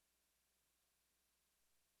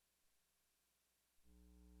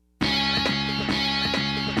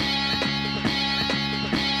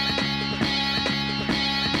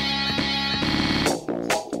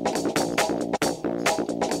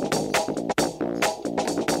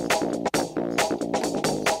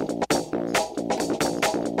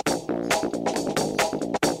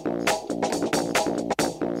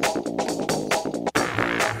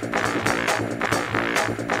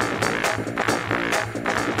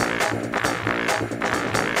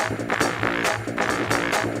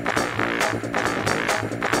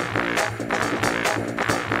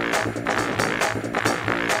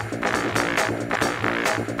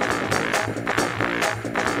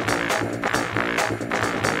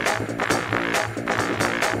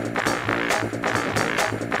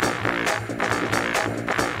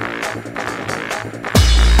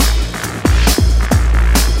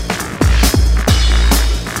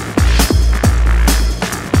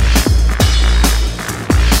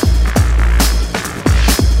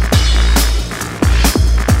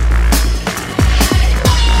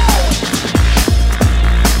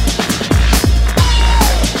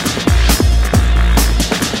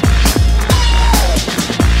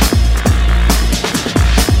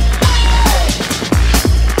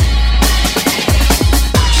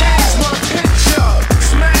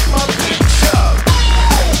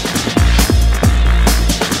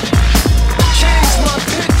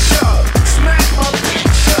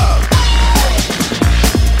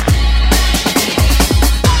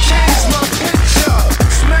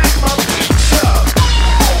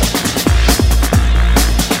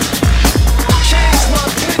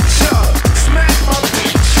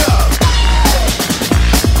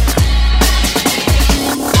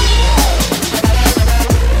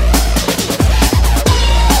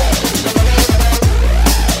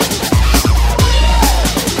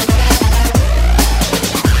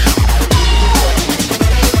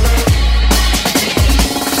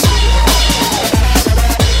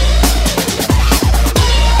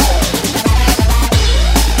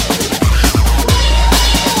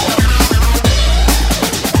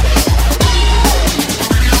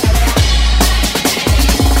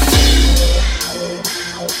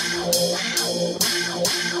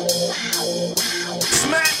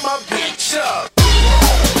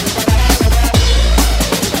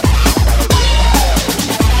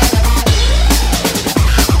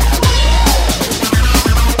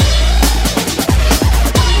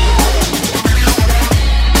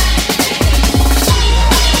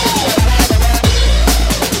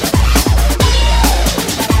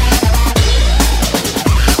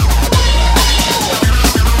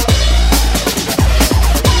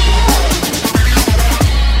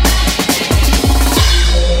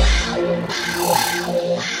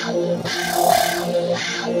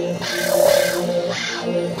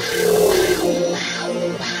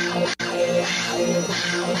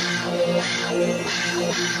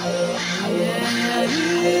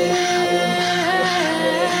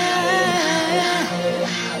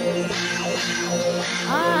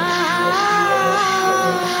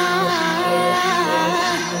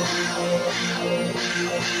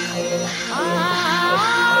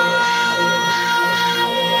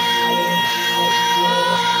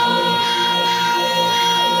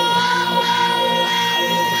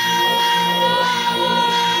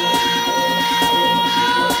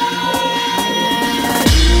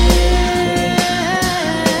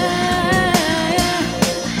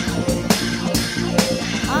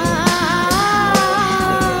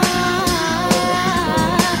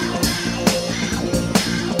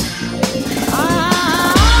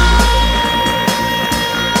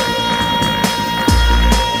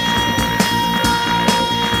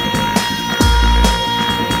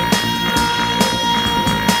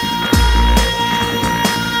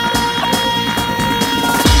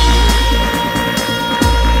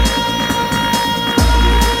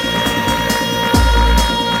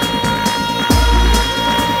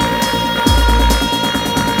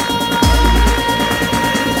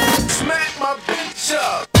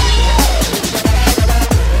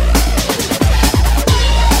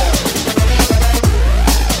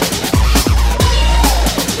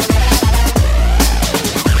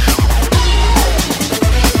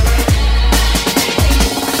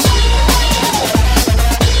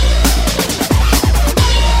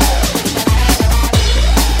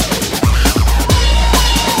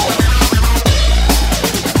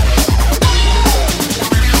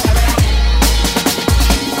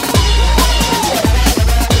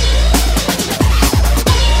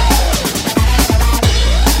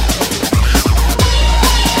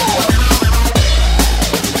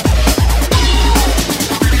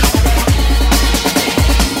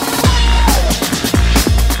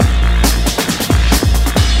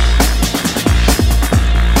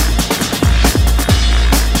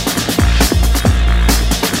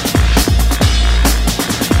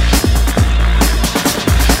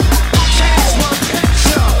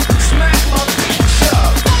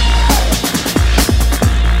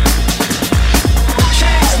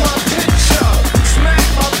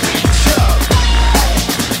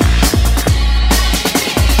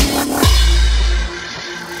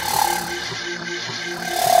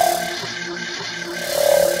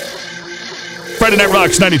 Friday Night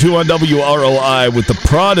Rocks 92 on WROI with The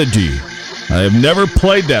Prodigy. I have never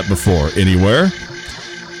played that before anywhere.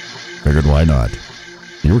 Figured why not?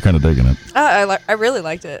 You were kind of digging it. I really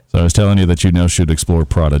liked it. So I was telling you that you now should explore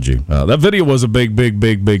Prodigy. That video was a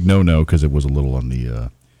big no-no because it was a little on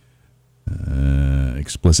the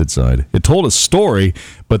explicit side. It told a story,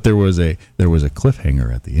 but there was a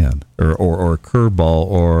cliffhanger at the end, or a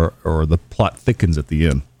curveball, or the plot thickens at the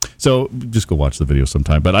end. So just go watch the video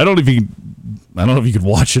sometime. But I don't know if you could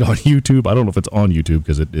watch it on YouTube. I don't know if it's on YouTube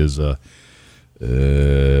because it is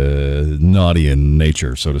naughty in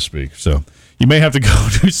nature, so to speak. So you may have to go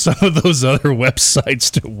to some of those other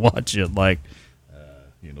websites to watch it, like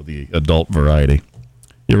the adult variety.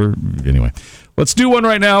 Anyway, let's do one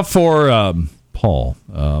right now for Paul,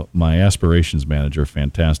 my aspirations manager.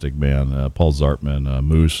 Fantastic man, Paul Zartman,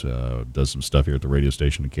 Moose, does some stuff here at the radio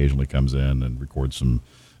station. Occasionally comes in and records some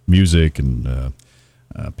music and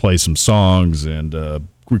plays some songs and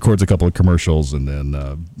records a couple of commercials, and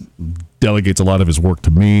then delegates a lot of his work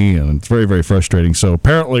to me, and it's very, very frustrating. So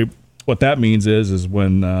apparently what that means is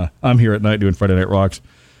when I'm here at night doing Friday Night Rocks,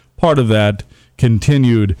 part of that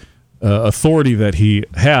continued authority that he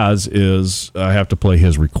has is I have to play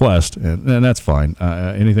his request, and that's fine.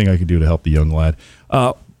 Anything I could do to help the young lad.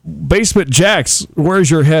 Basement Jax, where's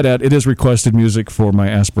your head at? It is requested music for my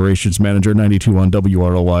aspirations manager, 92 on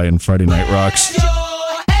WROI and Friday Night Rocks.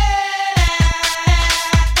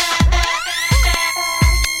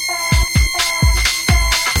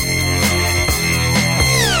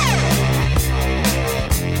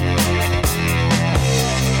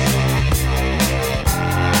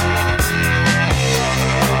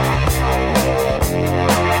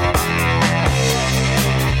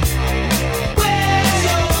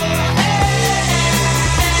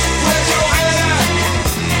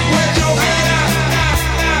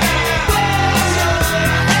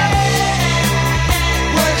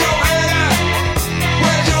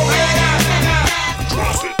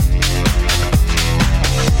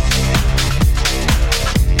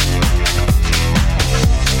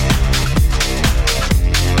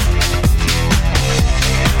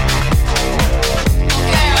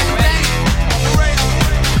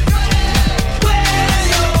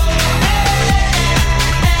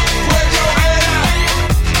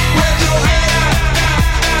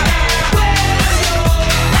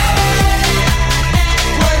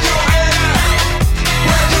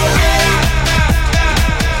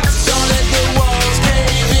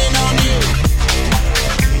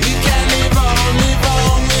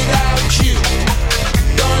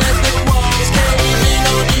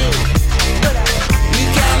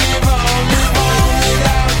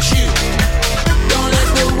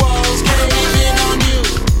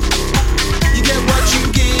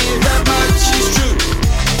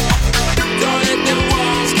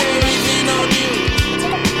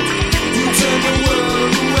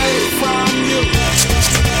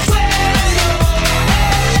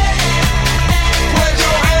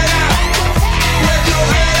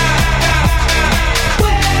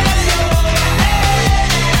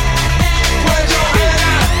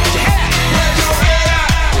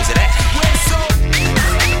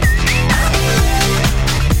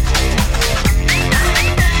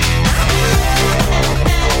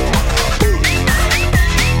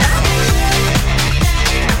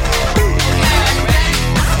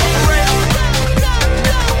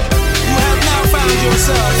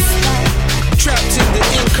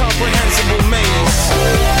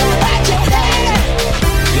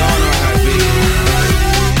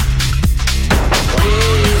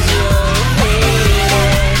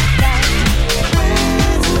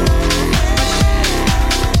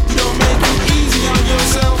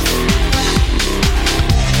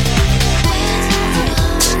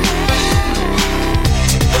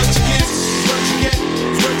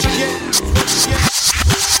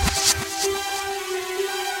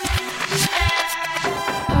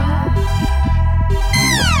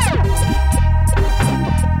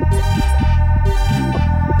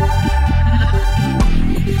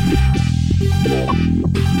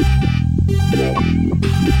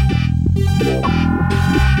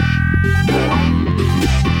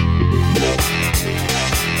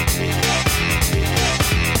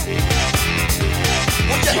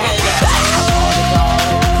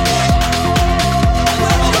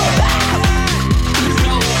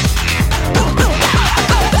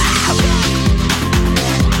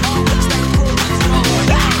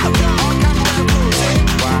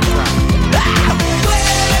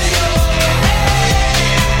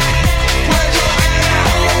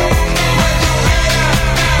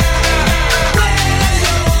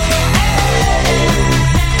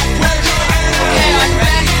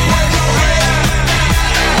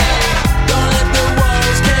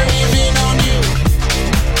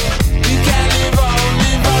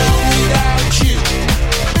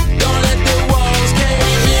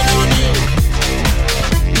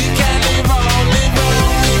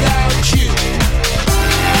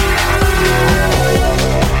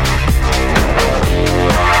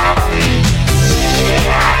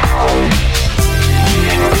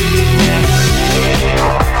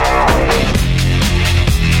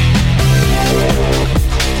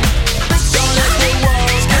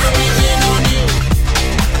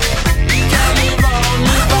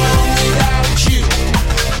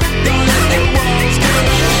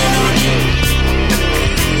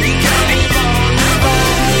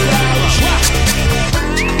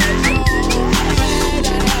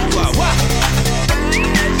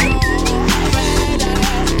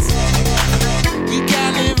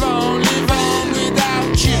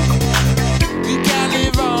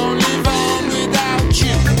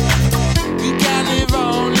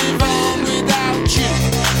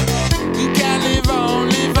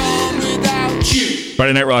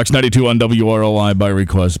 Friday Night Rocks 92 on WROI by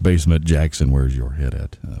request. Basement Jackson, where's your hit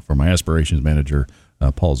at? For my aspirations manager,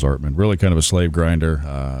 Paul Zartman. Really kind of a slave grinder.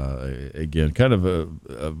 Again, kind of a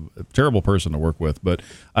terrible person to work with, but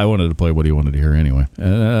I wanted to play what he wanted to hear anyway.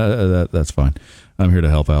 That's fine. I'm here to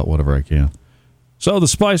help out whatever I can. So the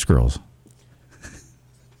Spice Girls.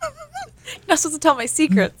 You're not supposed to tell my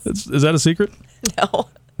secrets. Is that a secret? No.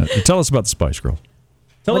 Tell us about the Spice Girls.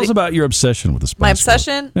 Tell us about your obsession with the Spice Girls. My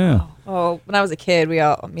obsession? Yeah. Oh, when I was a kid, me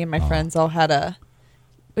and my friends all had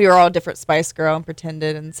we were all a different Spice Girl and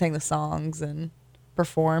pretended and sang the songs and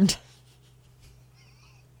performed.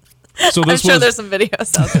 So I'm sure there's some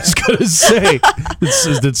videos out there. I was going to say,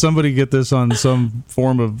 did somebody get this on some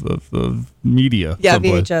form of media? Yeah,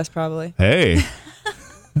 someplace? VHS probably. Hey.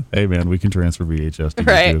 Hey, man, we can transfer VHS to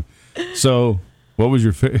right. YouTube. So, what was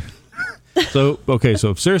your favorite? So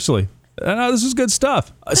seriously, this is good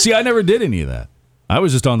stuff. See, I never did any of that. I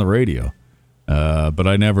was just on the radio. But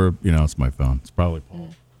I never, it's my phone. It's probably Paul.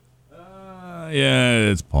 Yeah,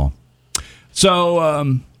 it's Paul.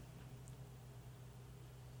 So,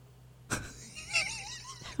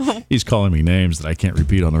 he's calling me names that I can't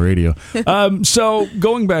repeat on the radio. So,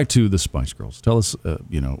 going back to the Spice Girls, tell us,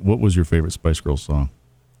 what was your favorite Spice Girls song?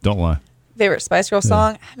 Don't lie. Favorite Spice Girl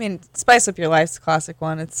song? I mean, Spice Up Your Life's a classic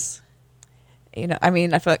one. It's,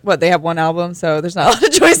 I feel like, they have one album, so there's not a lot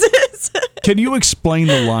of choices. Can you explain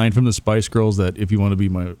the line from the Spice Girls that if you want to be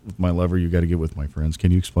my lover, you got to get with my friends?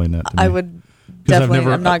 Can you explain that to me? I would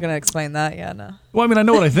definitely. I'm not going to explain that. Yeah, no. Well, I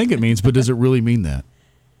know what I think it means, but does it really mean that?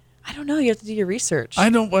 I don't know. You have to do your research. I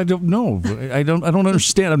don't know. I don't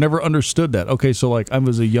understand. I've never understood that. Okay, so I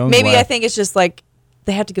was a young Maybe lad. I think it's just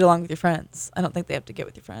they have to get along with your friends. I don't think they have to get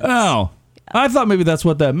with your friends. Oh. Yeah. I thought maybe that's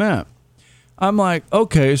what that meant. I'm like,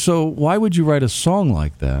 okay, so why would you write a song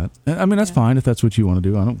like that? That's fine if that's what you want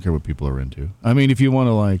to do. I don't care what people are into. if you want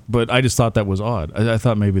to but I just thought that was odd. I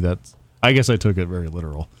thought maybe I guess I took it very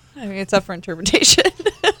literal. It's up for interpretation.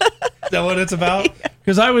 Is that what it's about?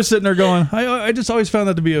 Because I was sitting there going, I just always found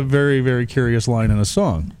that to be a very, very curious line in a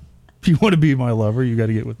song. If you want to be my lover, you got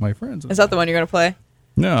to get with my friends. Is that the one you're going to play?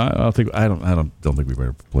 No, I don't think we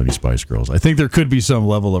better play any Spice Girls. I think there could be some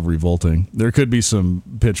level of revolting. There could be some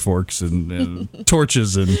pitchforks and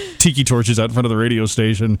torches and tiki torches out in front of the radio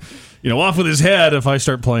station, off with his head if I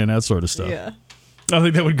start playing that sort of stuff. Yeah. I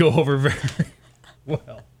think that would go over very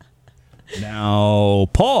well. Now,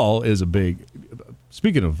 Paul is a big,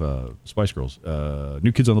 speaking of Spice Girls,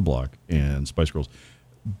 New Kids on the Block and Spice Girls,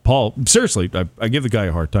 Paul, seriously, I give the guy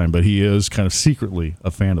a hard time, but he is kind of secretly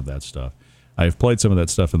a fan of that stuff. I've played some of that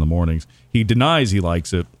stuff in the mornings. He denies he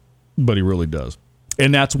likes it, but he really does.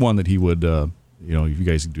 And that's one that he would, if you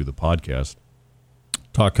guys do the podcast,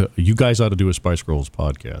 you guys ought to do a Spice Girls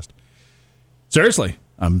podcast. Seriously,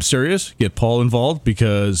 I'm serious. Get Paul involved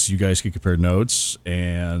because you guys can compare notes.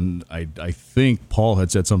 And I think Paul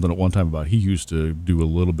had said something at one time about he used to do a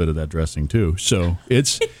little bit of that dressing too. So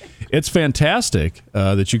it's fantastic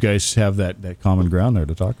that you guys have that common ground there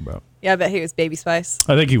to talk about. Yeah, I bet he was Baby Spice.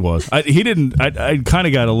 I think he was. He didn't. I kind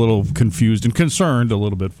of got a little confused and concerned a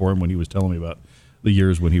little bit for him when he was telling me about the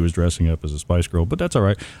years when he was dressing up as a Spice Girl. But that's all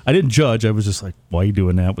right. I didn't judge. I was just like, "Why are you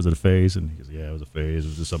doing that? Was it a phase?" And he goes, "Yeah, it was a phase. It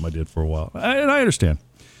was just something I did for a while." And I understand.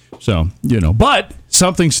 So but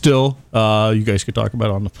something still you guys could talk about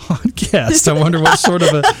on the podcast. I wonder what sort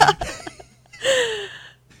of a.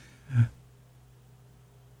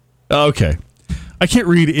 Okay. I can't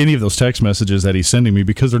read any of those text messages that he's sending me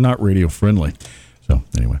because they're not radio friendly. So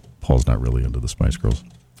anyway, Paul's not really into the Spice Girls.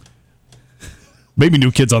 Maybe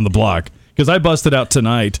New Kids on the Block because I busted out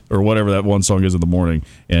Tonight or whatever that one song is in the morning,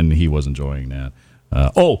 and he was enjoying that.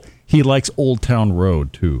 He likes Old Town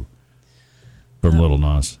Road too from Little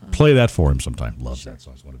Nas. Play that for him sometime. Loves that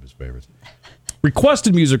song. It's one of his favorites.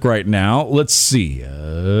 Requested music right now. Let's see.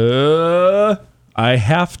 I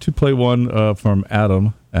have to play one from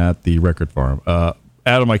Adam at the Record Farm.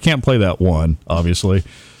 Adam, I can't play that one, obviously.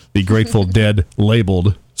 The Grateful Dead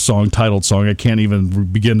labeled titled song. I can't even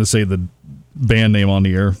begin to say the band name on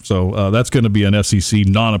the air. So that's going to be an FCC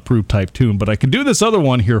non-approved type tune. But I can do this other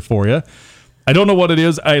one here for you. I don't know what it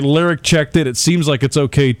is. I lyric checked it. It seems like it's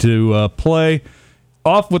okay to play.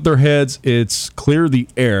 Off with Their Heads, it's Clear the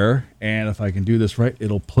Air. And if I can do this right,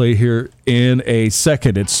 it'll play here in a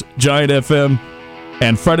second. It's Giant FM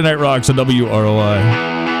and Friday Night Rocks on WROI.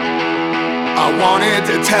 I wanted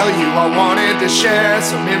to tell you, I wanted to share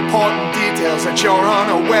some important details that you're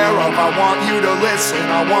unaware of. I want you to listen,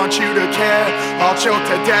 I want you to care. I'll choke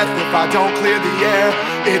to death if I don't clear the air.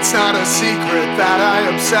 It's not a secret that I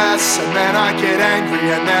obsess, and then I get angry,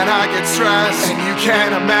 and then I get stressed. And you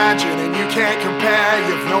can't imagine, and you can't compare.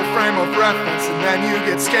 You've no frame of reference, and then you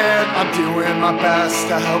get scared. I'm doing my best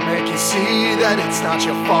to help make you see that it's not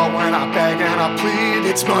your fault when I beg and I plead.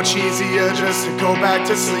 It's much easier just to go back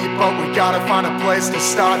to sleep, but we gotta find a place to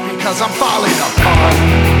start because I'm falling apart.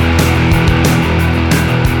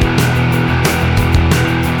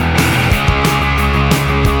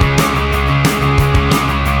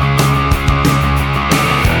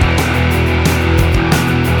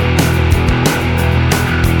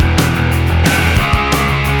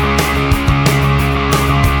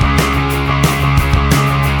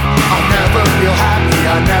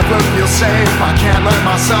 Safe. I can't let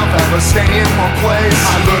myself ever stay in one place.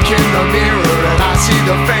 I look in the mirror and I see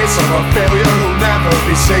the face of a failure who'll never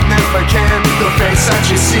be significant. The face that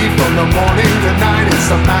you see from the morning to night is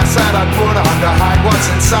the mask that I put on to hide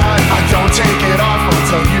what's inside. I don't take it off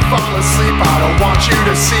until you fall asleep. I don't want you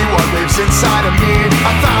to see what lives inside of me.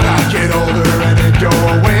 I thought I'd get older and it'd go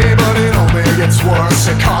away, but it only gets worse.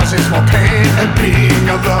 It causes more pain, and being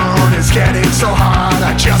alone is getting so hard.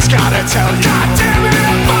 I just gotta tell you, God damn it,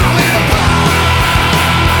 I'm falling apart.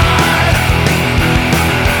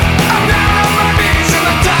 I'm down on my knees in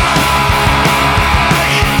the dark,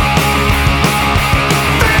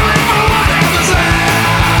 feeling for whatever's left,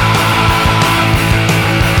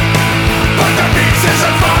 but the pieces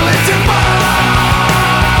are falling too far.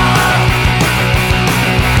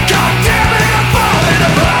 God damn it, I'm falling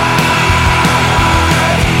apart.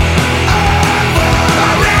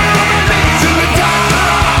 I'm down on my knees in the dark,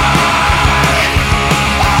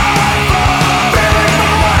 feeling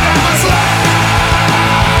for whatever's left,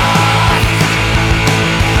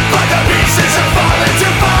 but the pieces are falling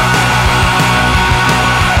too far.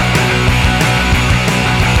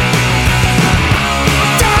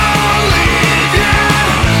 Don't leave yet,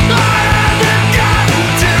 I haven't gotten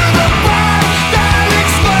to the part that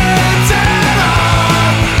explains it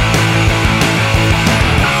all.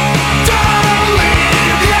 Don't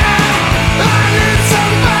leave yet, I need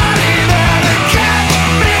somebody there to catch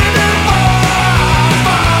me before I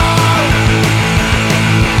fall.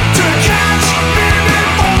 To catch me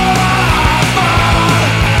before I fall.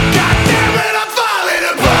 God damn it, I'm falling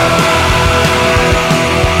apart.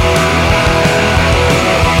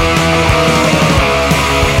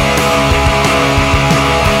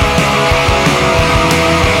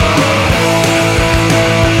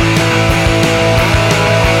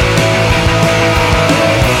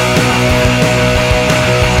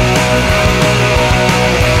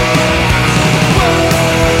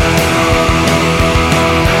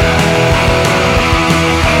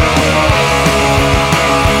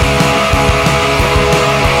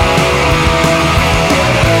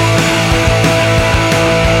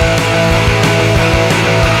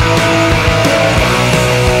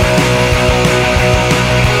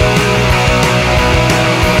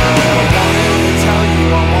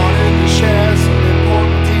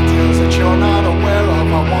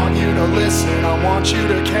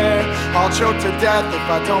 I'll choke to death if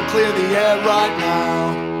I don't clear the air right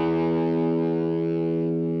now.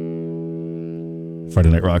 Friday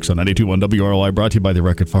Night Rocks on 92.1 WROI, brought to you by the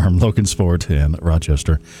Record Farm, Logansport, and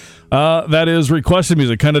Rochester. That is requested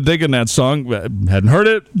music. Kind of digging that song. Hadn't heard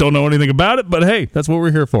it, don't know anything about it, but hey, that's what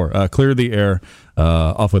we're here for. Clear the Air,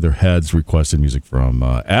 Off With Their Heads, requested music from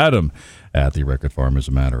Adam at the Record Farm, as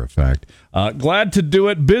a matter of fact. Glad to do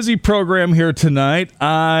it. Busy program here tonight.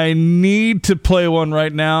 I need to play one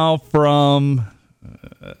right now from...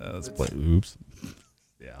 let's play... Oops.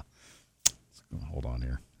 Yeah. Hold on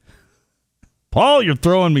here. Paul, you're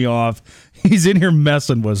throwing me off. He's in here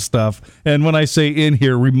messing with stuff. And when I say in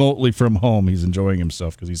here, remotely from home, he's enjoying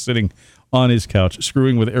himself because he's sitting on his couch,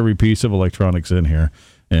 screwing with every piece of electronics in here.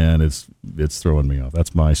 And it's throwing me off.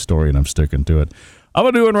 That's my story, and I'm sticking to it. I'm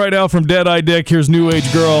going to do it right now from Dead Eye Dick. Here's New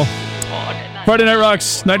Age Girl. Friday Night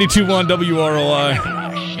Rocks, 92.1 WROI.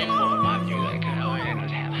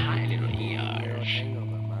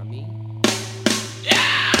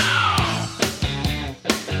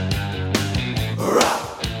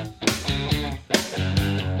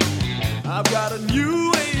 I've got a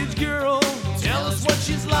new age girl. Tell us what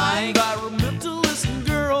she's like. Environmentalist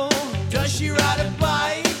girl. Does she ride a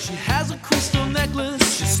bike? She has a crystal necklace.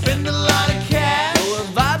 She spends a lot of cash. Well,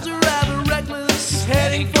 her vibes are rather reckless. She's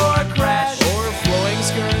heading for a crash. Or a flowing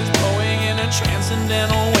skirt is blowing in a transcendental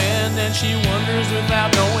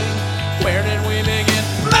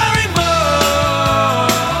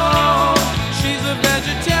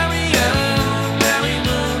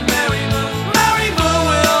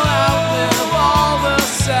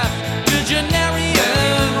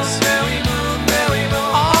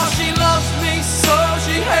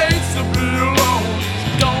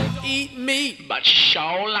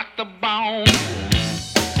like the bone.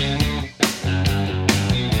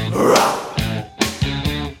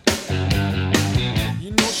 You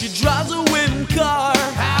know she drives a winning car.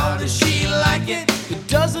 How does she like it? It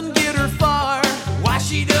doesn't get her far. Why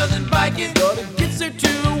she doesn't bike it? But it gets her to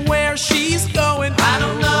where she's going. I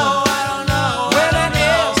don't know where that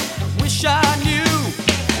is. Wish I knew.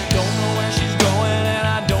 Don't know where she's going and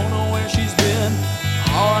I don't know where she's been.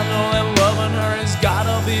 All I know that loving her has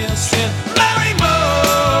gotta be a sin. Mary Moon,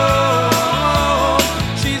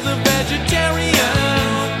 she's a vegetarian.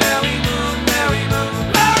 Mary Moon, Mary Moon,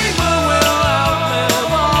 Mary Moon will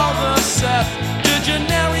outlive all the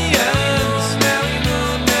septuagenarians. Mary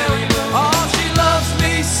Moon, Mary Moon, oh, she loves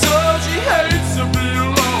me so she hates to be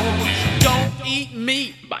alone. She don't eat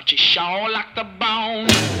meat, but she sure like the bone.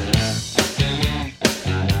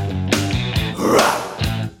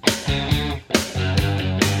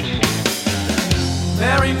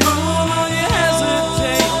 Mary Moon, will you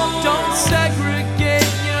hesitate? Don't segregate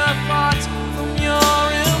your thoughts from your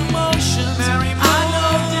emotions. Mary Moon, I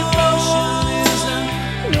know devotion isn't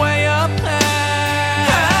way up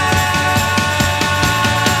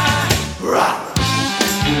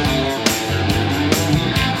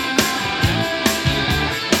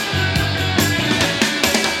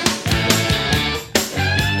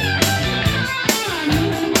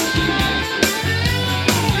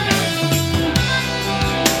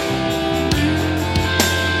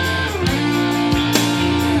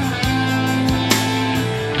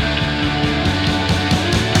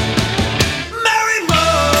Mary Moon,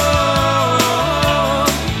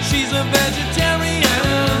 she's a vegetarian.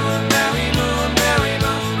 Mary Moon, Mary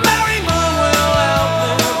Moon, Mary Moon will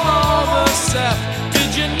outlive all the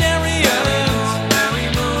septuagenarians. Mary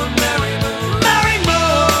Moon, Mary Moon, Mary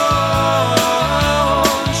Moon,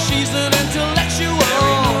 she's an intellectual.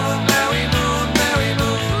 Mary Moon, Mary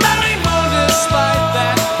Moon, Mary Moon, despite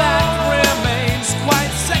that fact remains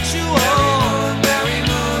quite sexual. Mary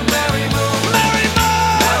Moon, Mary Moon, Mary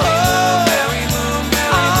Moon, Mary Moon,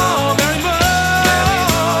 oh, Mary Moon, Mary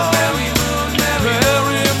Moon, Mary Moon, Mary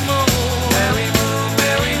Moon,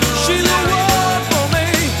 Mary Moon, she's the one for me,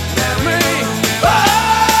 me,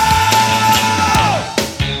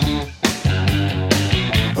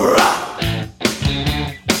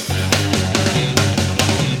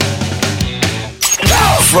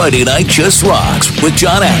 Friday Night Just Rocks with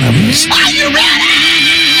John Adams. Are you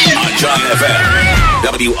ready? On Giant FM,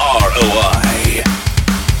 WROI.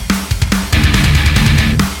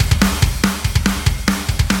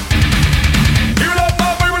 Give it up,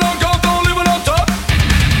 my baby, don't go, don't leave it on top.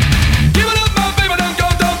 Give it up, my baby, don't go,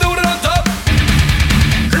 don't do it on top.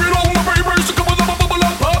 Give it up, my baby, so come on, bubble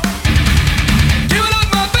on pop. Give it up,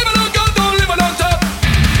 my baby, don't go, don't leave it on top.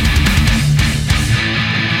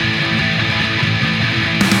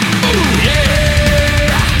 Ooh,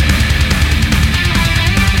 yeah.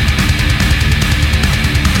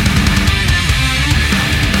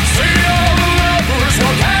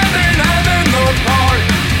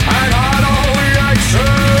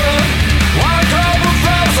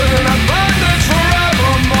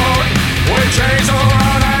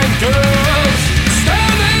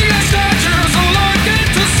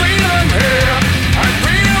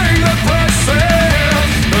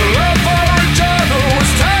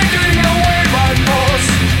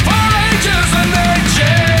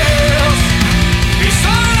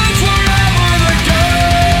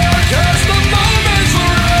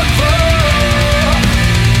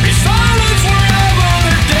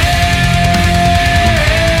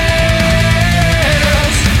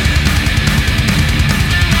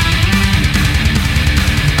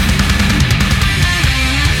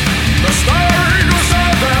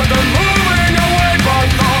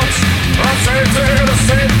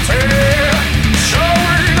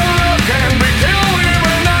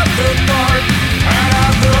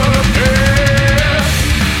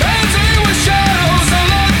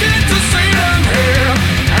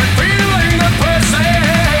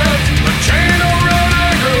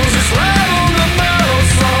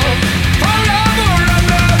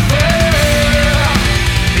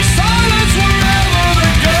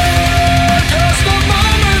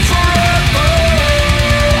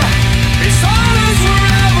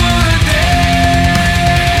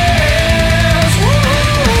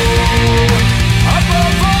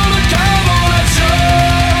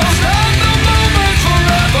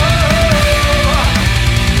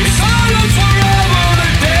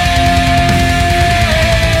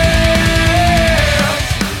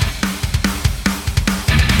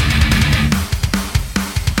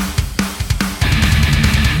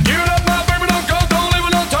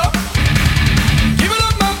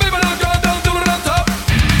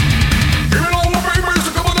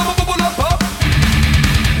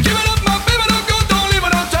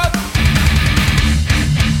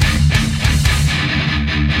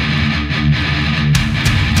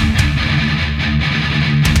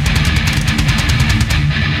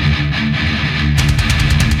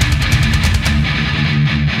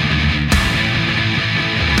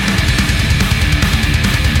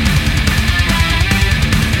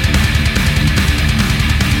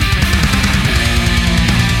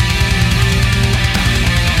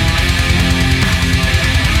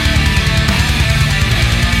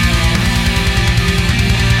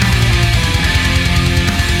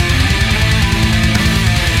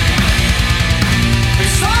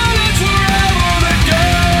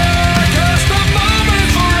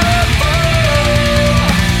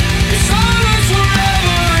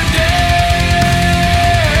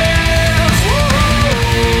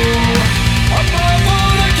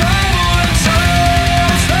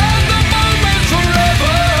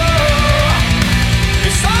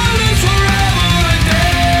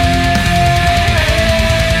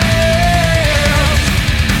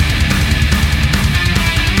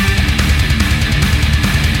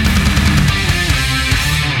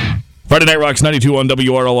 Friday Night Rocks 92 on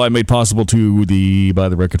WROI, made possible by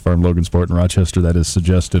the Record Farm Logansport in Rochester. That is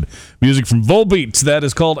suggested music from Volbeat. That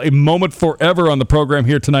is called A Moment Forever on the program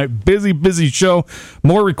here tonight. Busy show.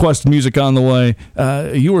 More requested music on the way.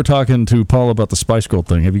 You were talking to Paul about the Spice Girl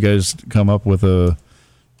thing. Have you guys come up with the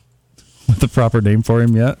proper name for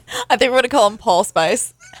him yet? I think we're going to call him Paul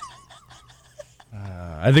Spice.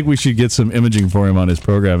 I think we should get some imaging for him on his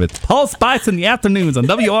program. It's Paul Spice in the afternoons on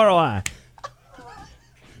WROI.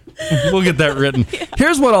 We'll get that written.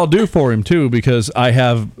 Here's what I'll do for him too, because I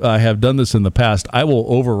have done this in the past. I will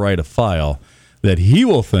overwrite a file that he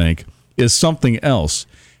will think is something else,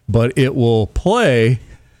 but it will play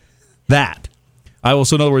that.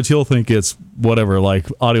 So in other words, he'll think it's whatever, like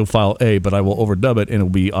audio file A, but I will overdub it and it'll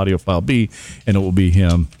be audio file B, and it will be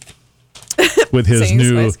him with his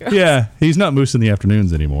new. Yeah, he's not Moose in the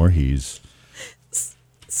afternoons anymore. He's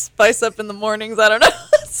Spice up in the mornings. I don't know.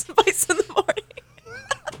 Spice in the morning.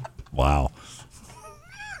 Wow.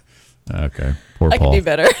 Okay. Poor Paul. I can do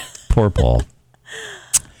better. Poor Paul.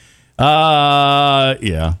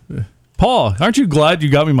 Yeah. Paul, aren't you glad you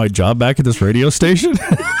got me my job back at this radio station?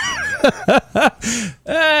 Okay,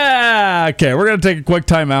 we're going to take a quick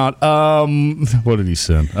time out. What did he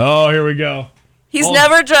send? Oh, here we go. He's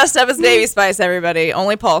never dressed up as Baby Spice, everybody.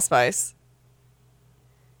 Only Paul Spice.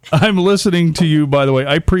 I'm listening to you, by the way.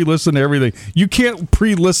 I pre-listen to everything. You can't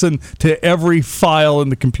pre-listen to every file in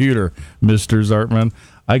the computer, Mr. Zartman.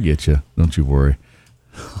 I get you. Don't you worry.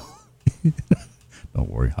 Don't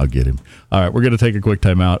worry. I'll get him. All right, we're going to take a quick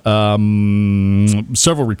time out.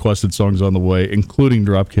 Several requested songs on the way, including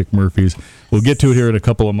Dropkick Murphys. We'll get to it here in a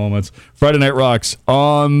couple of moments. Friday Night Rocks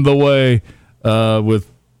on the way with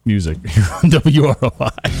music here on WROI.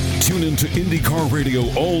 Tune into IndyCar Radio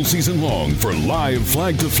all season long for live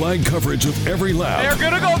flag-to-flag coverage of every lap. They're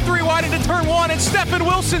going to go 3 wide into turn 1, and Stephen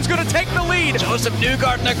Wilson's going to take the lead. Joseph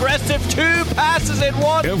Newgarden aggressive, 2 passes in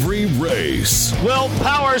 1. Every race. Will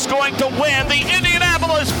Power's going to win the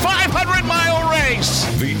Indianapolis 500-mile race.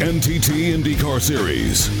 The NTT IndyCar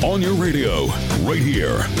Series on your radio, right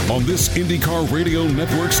here on this IndyCar Radio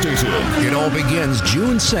Network station. It all begins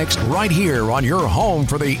June 6th right here on your home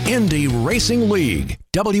for the Indy Racing League.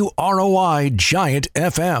 WROI Giant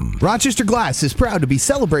FM. Rochester Glass is proud to be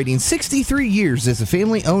celebrating 63 years as a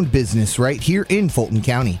family-owned business right here in Fulton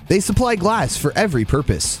County. They supply glass for every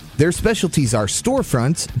purpose. Their specialties are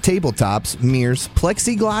storefronts, tabletops, mirrors,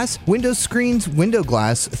 plexiglass, window screens, window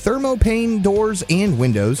glass, thermopane doors and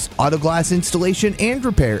windows, auto glass installation and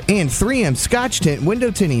repair, and 3M Scotch Tint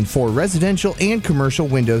window tinting for residential and commercial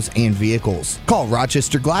windows and vehicles. Call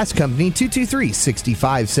Rochester Glass Company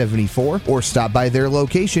 223-6574 or stop by their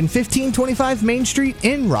location 1525 Main Street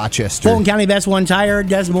in Rochester. Fulton County Best One Tire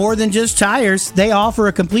does more than just tires. They offer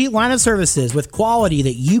a complete line of services with quality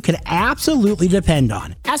that you can absolutely depend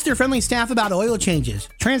on. Ask their friendly staff about oil changes,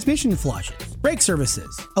 transmission flushes, brake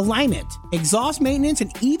services, alignment, exhaust maintenance,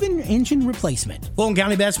 and even engine replacement. Fulton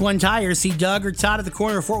County Best One Tires. See Doug or Todd at the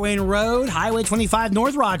corner of Fort Wayne Road, Highway 25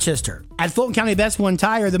 North Rochester. At Fulton County Best One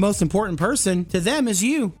Tire, the most important person to them is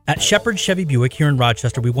you. At Shepherd Chevy Buick here in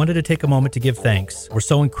Rochester, we wanted to take a moment to give thanks. We're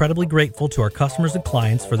so incredibly grateful to our customers and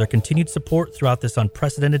clients for their continued support throughout this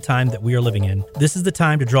unprecedented time that we are living in. This is the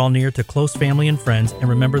time to draw near to close family and friends and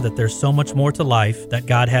remember that there's so much more to life that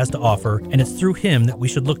God has to offer, and it's through Him that we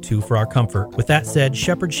should look to for our comfort. With that said,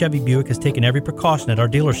 Shepherd Chevy Buick has taken every precaution at our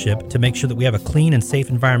dealership to make sure that we have a clean and safe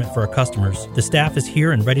environment for our customers. The staff is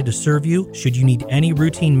here and ready to serve you. Should you need any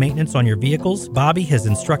routine maintenance on your vehicles, Bobby has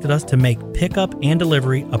instructed us to make pickup and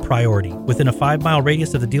delivery a priority. Within a 5-mile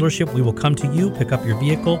radius of the dealership, we will come to you, pick up your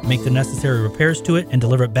vehicle, make the necessary repairs to it, and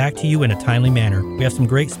deliver it back to you in a timely manner. We have some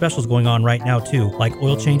great specials going on right now too, like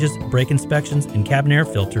oil changes, brake inspections, and cabin air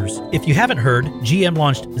filters. If you haven't heard, GM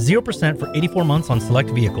launched 0% for 84 months on select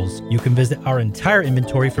vehicles. You can visit our entire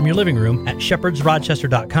inventory from your living room at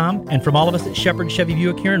shepherdsrochester.com, and from all of us at Shepherd Chevy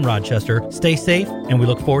Buick here in Rochester, stay safe, and we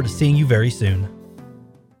look forward to seeing you very soon.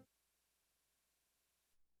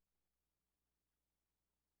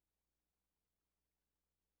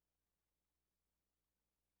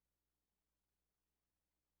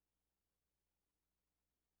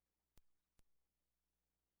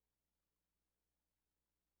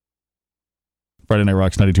 Friday Night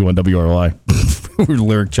Rocks 92 on WROI. We're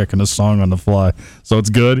lyric checking a song on the fly. So it's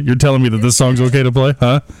good? You're telling me that this song's okay to play,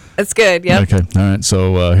 huh? It's good, yeah. Okay, all right.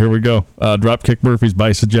 So here we go. Dropkick Murphys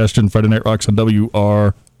by suggestion. Friday Night Rocks on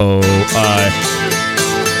WROI.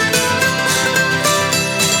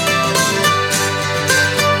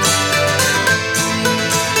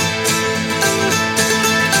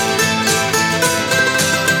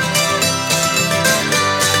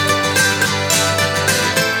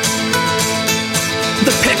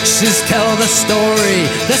 faces tell the story.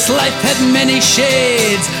 This life had many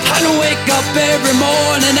shades. I'd wake up every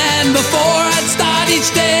morning, and before I'd start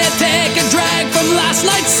each day, I'd take a drag from last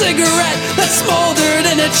night's cigarette that smoldered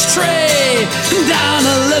in its tray. Down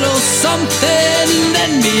a little something,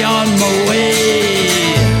 then be on my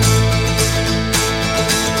way.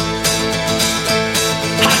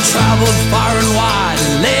 I traveled far and wide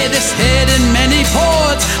and laid this head in many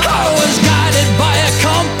ports. I was guided by a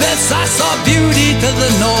compass, I saw beauty to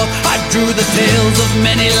the north. I drew the tales of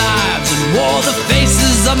many lives and wore the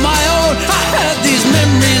faces of my own. I had these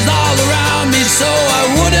memories all around me so I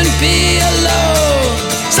wouldn't be alone.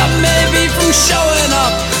 Some may be from showing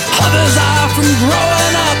up, others are from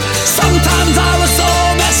growing up. Sometimes I was so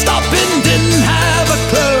messed up and didn't have a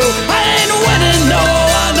clue. I ain't winning no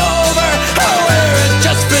one over, I wear it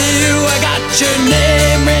just for you. I got your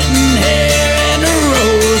name written here in a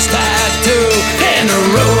rose tattoo. In a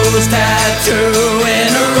rose tattoo,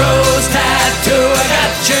 in a rose tattoo. I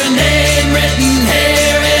got your name written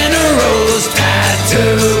here in a rose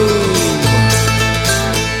tattoo.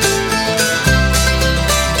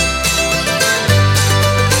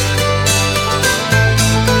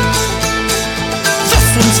 This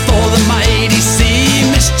one's for the mighty sea,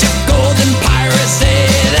 mischief, golden piracy.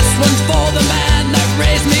 This one's for the man that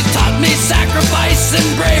raised me, taught me sacrifice and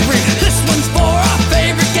bravery. This one's for our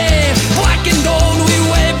favorite game, black and gold, we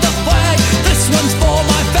wave the flag. This one's for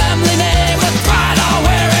my family name, with pride I'll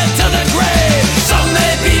wear it to the grave. Some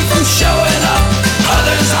may be from showing up,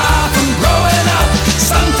 others are from growing up.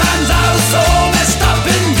 Sometimes I was so messed up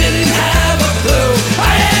and didn't have a clue.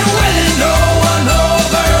 I ain't winning no one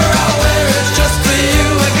over, I'll wear it just for you.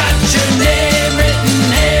 I got your name written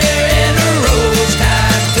here in a rose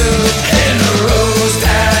tattoo. In a rose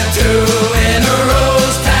tattoo, in a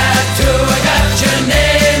rose tattoo. I got your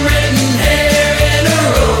name written here in a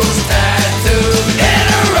rose tattoo. In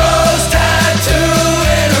a rose tattoo,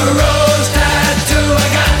 in a rose tattoo. I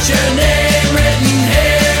got your name written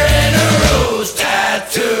here in a rose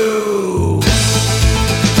tattoo.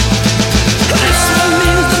 This one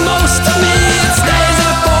means the most to me. It stays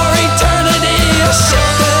there for eternity. A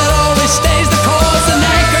ship that always stays the course, an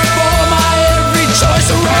anchor for my every choice.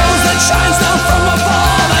 A rose that shines down from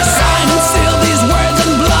above. I sign and seal these words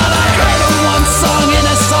in blood. I heard them once sung in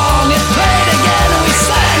a song. It played again and we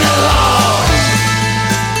sang along.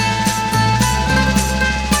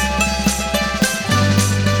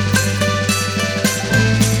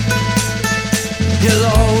 You'll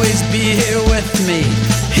always be here with me,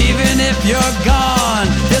 even if you're gone.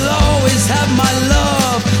 You'll always have my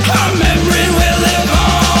love, our memory will live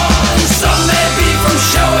on. Some may be from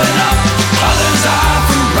showing up, others are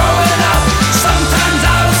from growing up. Sometimes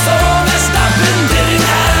I was so messed up and didn't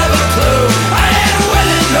have a clue. I ain't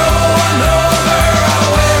winning no one over, I'll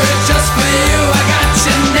wear it just for you. I got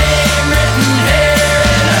your name written here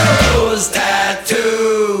in a rose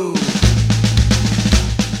tattoo.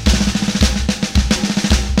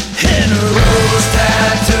 In a rose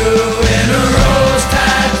tattoo, in a rose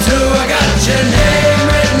tattoo. I got your name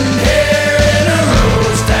written here in a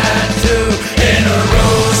rose tattoo. In a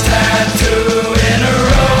rose tattoo, in a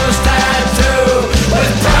rose tattoo.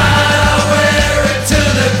 With pride I'll wear it to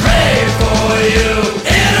the grave for you.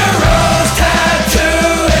 In a rose tattoo,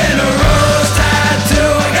 in a rose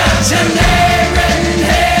tattoo. I got your name written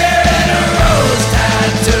here in a rose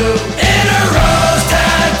tattoo. In a rose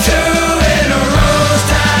tattoo, in a rose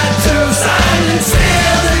tattoo. Signed and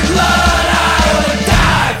sealed in blood, I would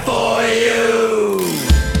die for you.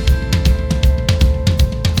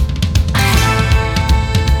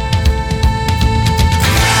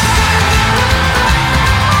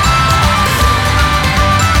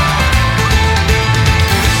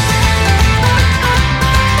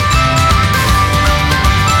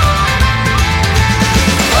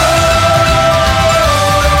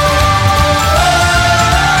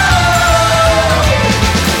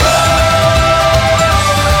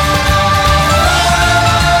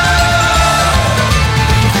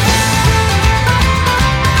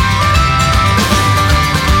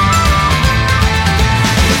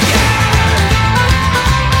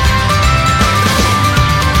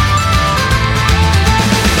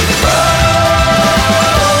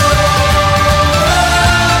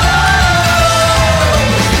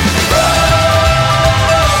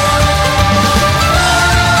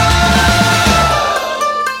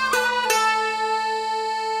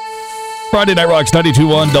 Friday Night Rocks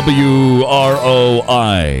 92.1 WROI.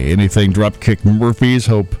 Anything Dropkick Murphys?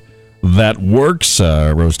 Hope that works.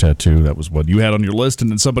 Rose Tattoo, that was what you had on your list, and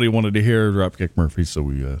then somebody wanted to hear Dropkick Murphys, so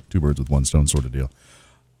we two birds with one stone sort of deal.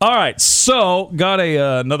 All right, so got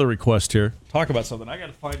another request here. Talk about something. I got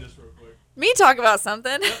to find this real quick. Me talk about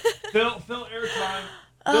something. Fill airtime.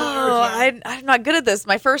 Oh, I'm not good at this.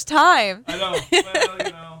 My first time. I know.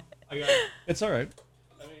 Well, I got it. It's all right.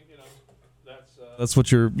 I mean, that's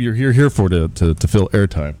what you're here for to fill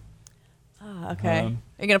airtime. Oh, okay. Are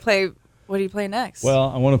you gonna play? What do you play next? Well,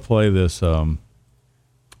 I want to play this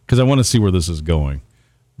because I want to see where this is going.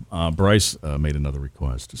 Bryce made another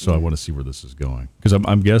request, so I want to see where this is going because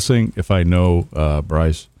I'm guessing if I know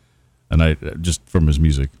Bryce. And I just from his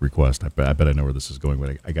music request, I bet I know where this is going,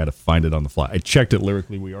 but I got to find it on the fly. I checked it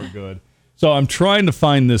lyrically; we are good. So I'm trying to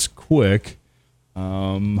find this quick,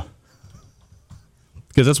 because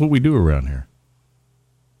that's what we do around here.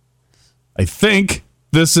 I think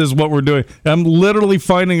this is what we're doing. I'm literally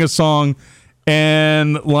finding a song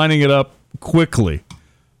and lining it up quickly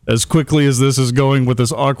as this is going with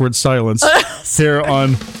this awkward silence here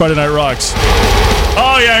on Friday Night Rocks.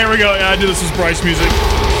 Oh yeah, here we go. Yeah, I do this as Bryce music.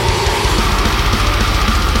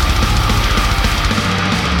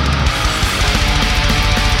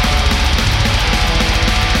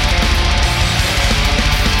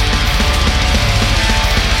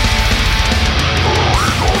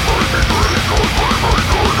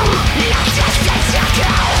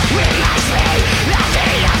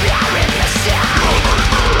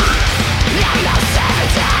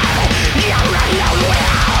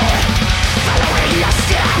 Following your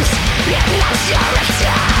steps, it loves your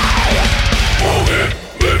return.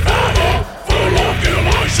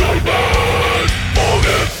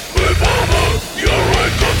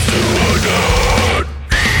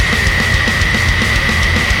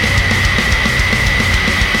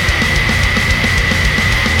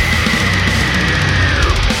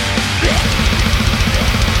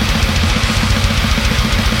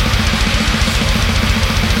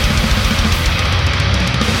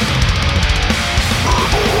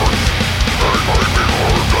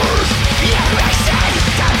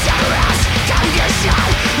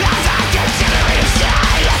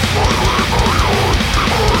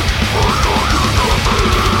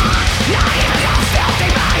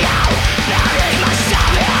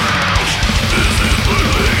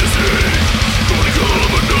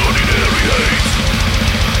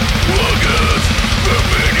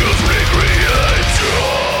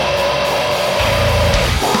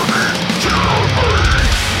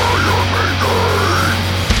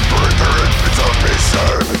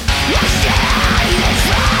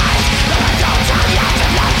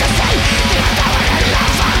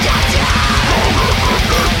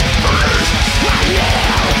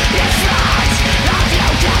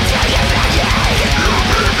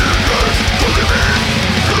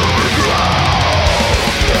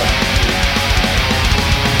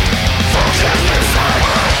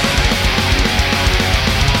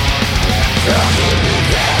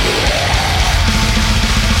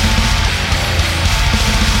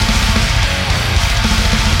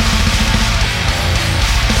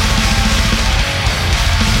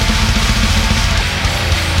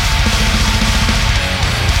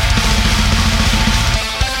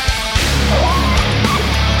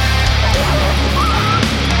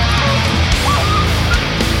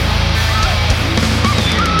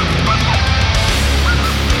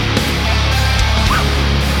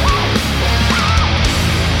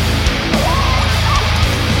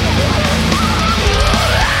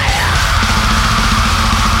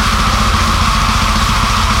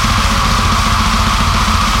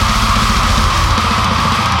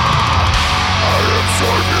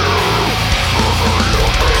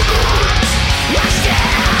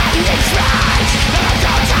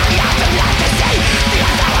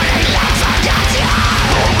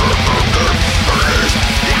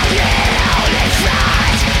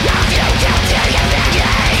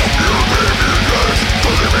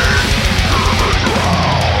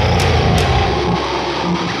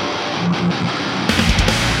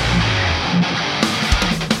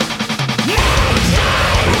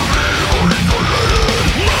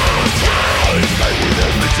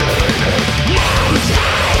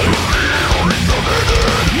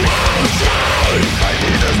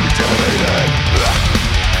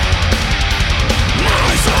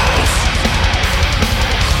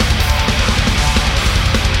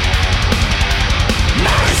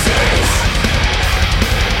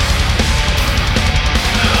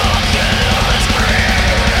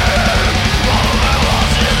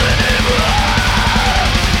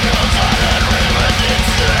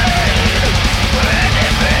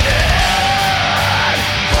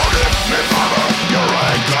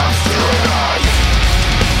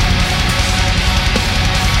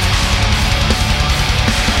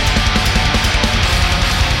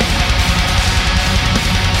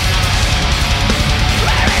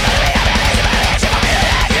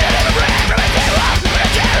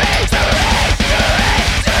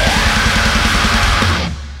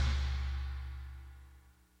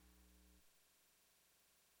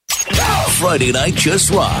 Friday Night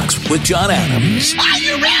Just Rocks with John Adams. Are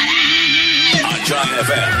you ready? On Giant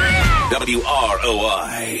FM,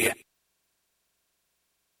 WROI.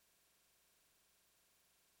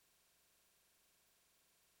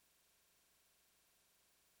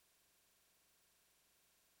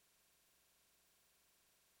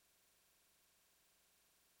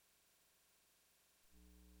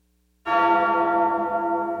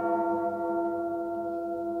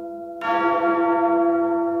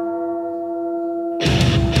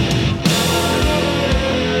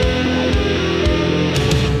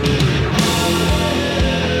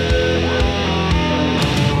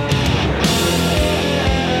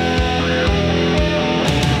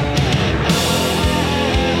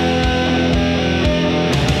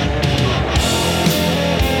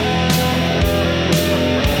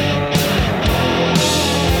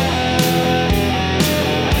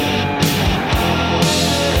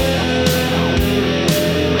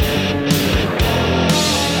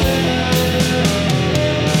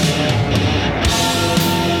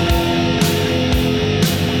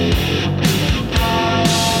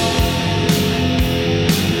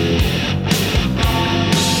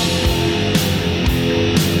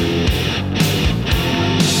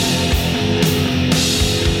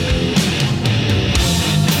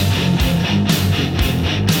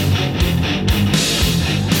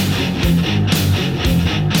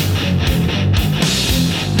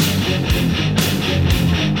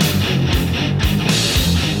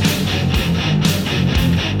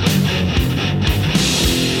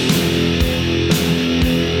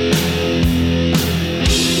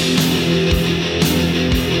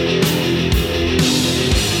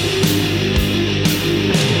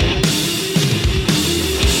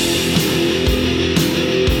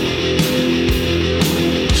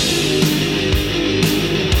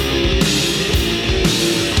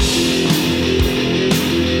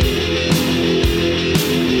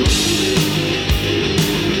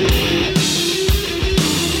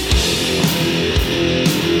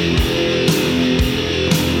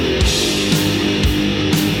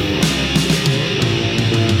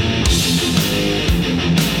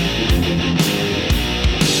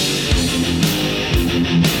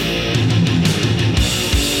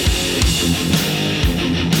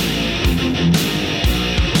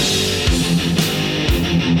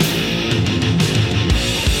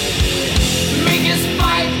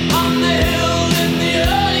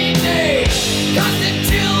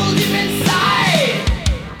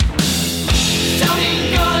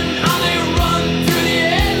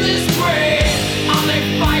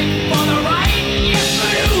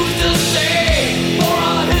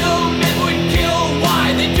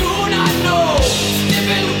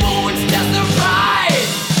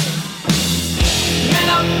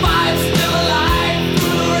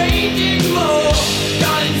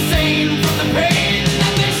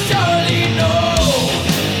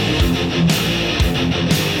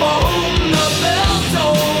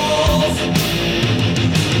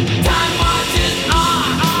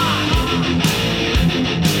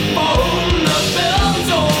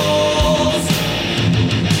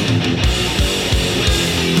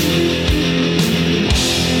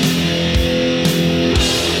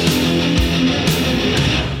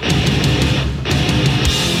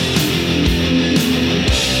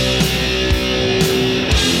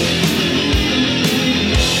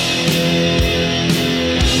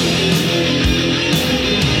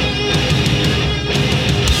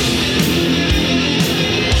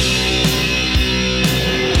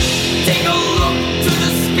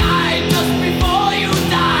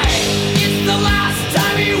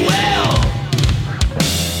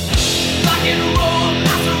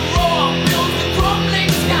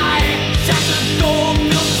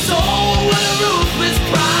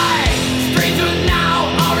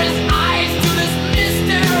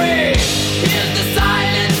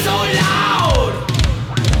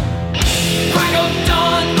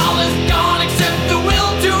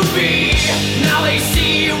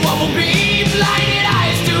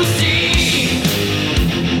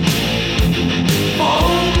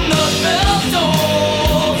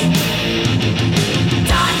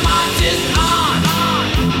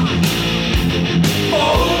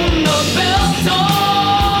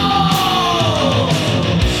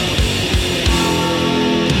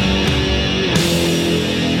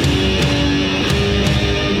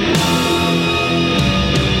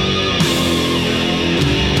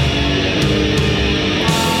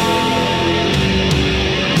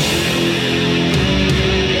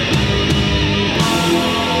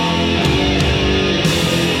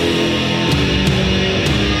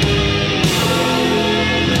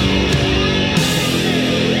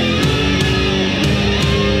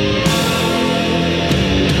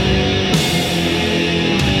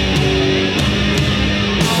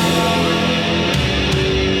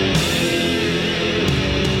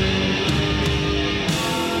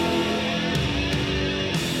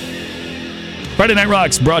 Friday Night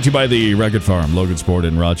Rocks brought to you by the Record Farm, Logan Sport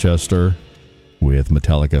in Rochester, with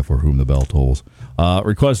Metallica, For Whom the Bell Tolls.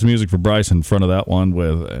 Requested music for Bryce in front of that one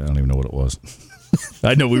with, I don't even know what it was.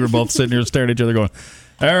 I know we were both sitting here staring at each other going,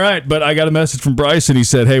 all right, but I got a message from Bryce, and he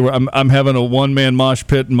said, hey, I'm having a one-man mosh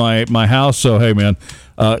pit in my house, so hey, man,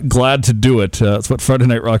 glad to do it. That's what Friday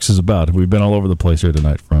Night Rocks is about. We've been all over the place here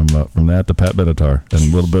tonight, from that to Pat Benatar,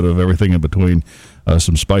 and a little bit of everything in between.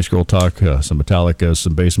 Some Spice Girl talk, some Metallica,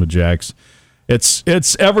 some Basement Jacks.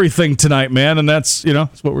 It's everything tonight, man, and that's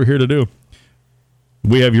what we're here to do.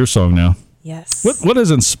 We have your song now. Yes. What has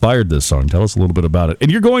inspired this song? Tell us a little bit about it. And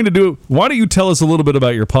you're going to do. Why don't you tell us a little bit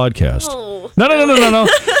about your podcast? Oh. No.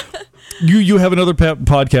 You have another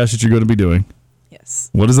podcast that you're going to be doing. Yes.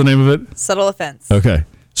 What is the name of it? Subtle Offense. Okay.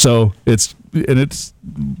 So it's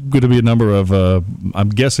going to be a number of I'm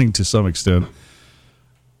guessing to some extent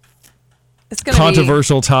it's going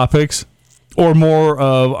controversial topics, or more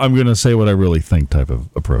of I'm going to say what I really think type of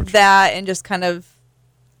approach. That and just kind of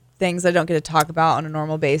things I don't get to talk about on a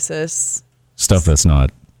normal basis. Stuff that's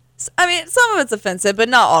not. I mean, some of it's offensive, but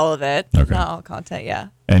not all of it. Okay. Not all content, yeah.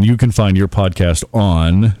 And you can find your podcast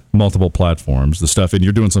on multiple platforms. The stuff, and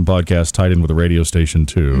you're doing some podcasts tied in with a radio station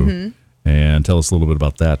too. Mm-hmm. And tell us a little bit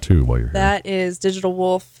about that too while you're here. That is Digital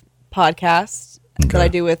Wolf podcast that I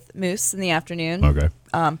do with Moose in the afternoon. Okay.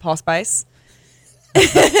 Paul Spice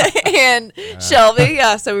and Shelby.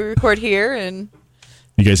 Yeah, so we record here, and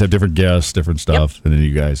you guys have different guests, different stuff, and then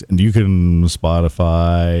you can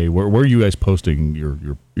Spotify. Where are you guys posting your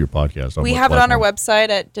podcast? On we have it on our website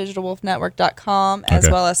at digitalwolfnetwork.com, as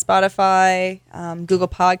well as Spotify, Google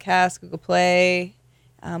Podcasts, Google Play.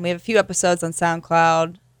 We have a few episodes on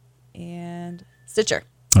SoundCloud and Stitcher.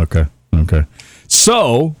 Okay.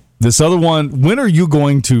 So this other one, when are you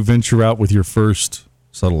going to venture out with your first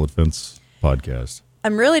Subtle Offense podcast?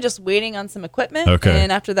 I'm really just waiting on some equipment. Okay.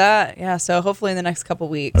 And after that, so hopefully in the next couple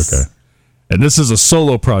weeks. Okay. And this is a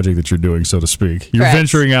solo project that you're doing, so to speak. You're Correct.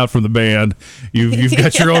 venturing out from the band. You've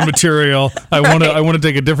got your own material. I want to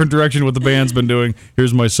take a different direction what the band's been doing.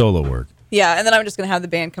 Here's my solo work. Yeah, and then I'm just going to have the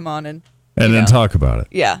band come on and then talk about it.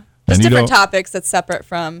 Yeah. And Just different topics that's separate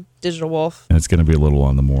from Digital Wolf. And it's going to be a little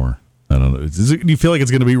on the more, I don't know. Do you feel like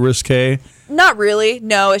it's going to be risque? Not really.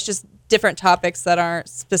 No, it's just different topics that aren't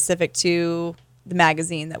specific to the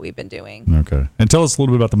magazine that we've been doing. Okay. And tell us a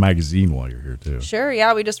little bit about the magazine while you're here, too. Sure,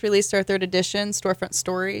 yeah. We just released our 3rd edition, Storefront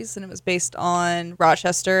Stories, and it was based on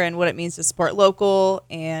Rochester and what it means to support local.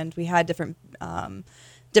 And we had different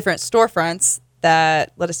storefronts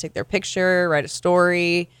that let us take their picture, write a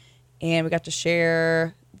story, and we got to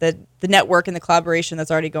share the network and the collaboration that's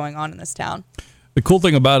already going on in this town. The cool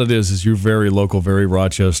thing about it is you're very local, very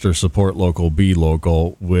Rochester, support local, be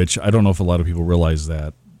local, which I don't know if a lot of people realize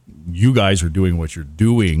that you guys are doing what you're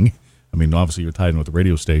doing. I mean, obviously you're tied in with the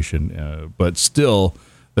radio station, but still,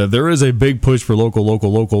 that there is a big push for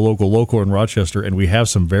local in Rochester, and we have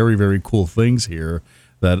some very, very cool things here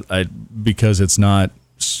because it's not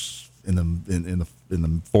in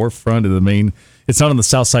the forefront of the main. It's not on the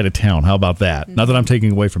south side of town. How about that? Mm-hmm. Not that I'm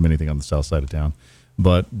taking away from anything on the south side of town,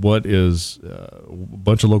 but what is a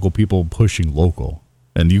bunch of local people pushing local,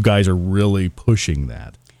 and you guys are really pushing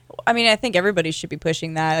that. I mean, I think everybody should be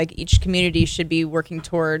pushing that. Like, each community should be working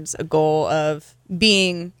towards a goal of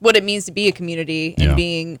being what it means to be a community and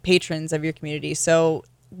being patrons of your community. So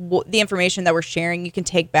the information that we're sharing, you can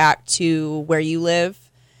take back to where you live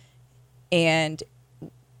and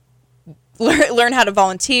learn how to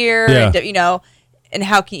volunteer, and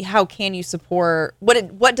how can you support,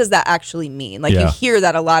 what does that actually mean? Like, you hear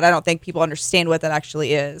that a lot. I don't think people understand what that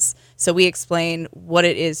actually is. So we explain what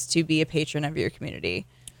it is to be a patron of your community.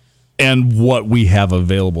 And what we have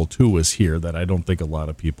available to us here that I don't think a lot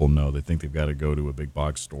of people know. They think they've got to go to a big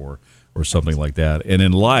box store or something like that. And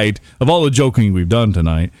in light of all the joking we've done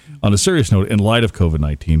tonight, on a serious note, in light of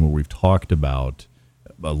COVID-19, where we've talked about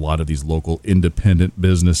a lot of these local independent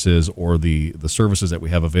businesses or the services that we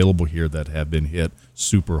have available here that have been hit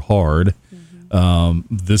super hard,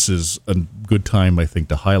 this is a good time, I think,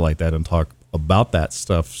 to highlight that and talk about that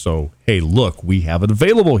stuff. So, hey, look, we have it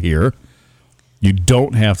available here. You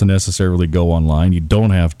don't have to necessarily go online. You don't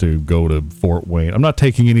have to go to Fort Wayne. I'm not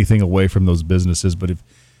taking anything away from those businesses, but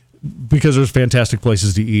because there's fantastic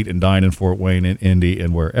places to eat and dine in Fort Wayne and Indy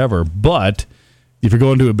and wherever. But if you're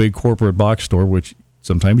going to a big corporate box store, which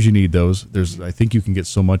sometimes you need those, I think you can get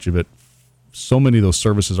so much of it. So many of those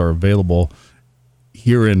services are available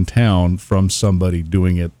here in town from somebody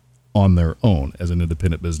doing it on their own as an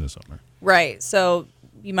independent business owner. Right. So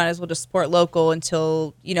you might as well just support local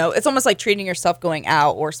until, it's almost like treating yourself going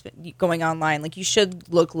out or going online. Like, you should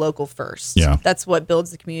look local first. Yeah. That's what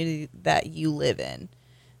builds the community that you live in.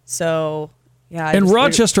 So, Yeah. And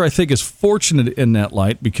Rochester, I think, is fortunate in that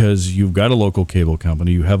light because you've got a local cable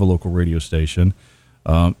company, you have a local radio station,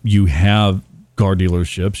 you have car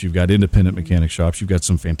dealerships, you've got independent mechanic shops, you've got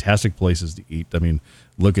some fantastic places to eat. I mean,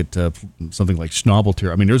 look at something like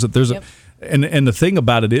Schnabeltier. I mean, there's a and the thing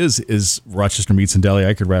about it is Rochester Meats and Deli.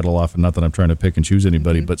 I could rattle off, and not that I'm trying to pick and choose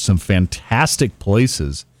anybody, but some fantastic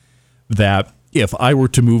places that if I were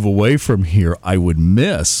to move away from here, I would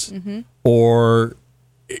miss, or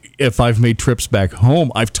if I've made trips back home,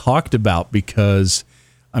 I've talked about because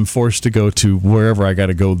I'm forced to go to wherever I got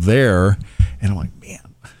to go there, and I'm like, man,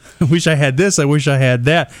 I wish I had this. I wish I had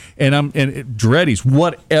that. And Dreddy's,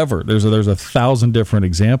 whatever. There's 1,000 different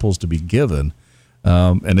examples to be given,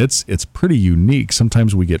 and it's pretty unique.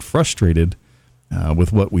 Sometimes we get frustrated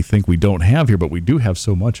with what we think we don't have here, but we do have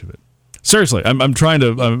so much of it. Seriously, I'm trying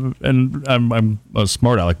to, and I'm a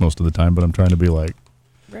smart aleck most of the time, but I'm trying to be like,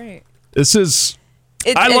 right. This is.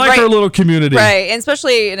 I like our little community. Right. And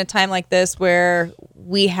especially in a time like this where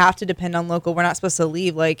we have to depend on local. We're not supposed to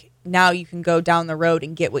leave. Like, now you can go down the road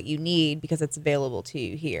and get what you need because it's available to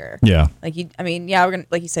you here. Yeah. Like, we're going to,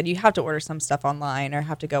 like you said, you have to order some stuff online or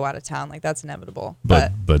have to go out of town. Like, that's inevitable.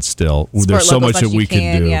 But still, there's so much that we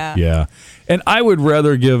can do. Yeah. And I would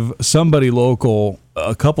rather give somebody local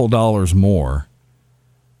a couple dollars more.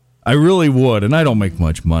 I really would, and I don't make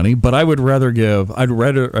much money, but I would rather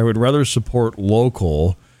support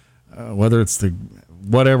local, whether it's the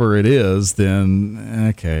whatever it is. Then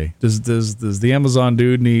okay, does the Amazon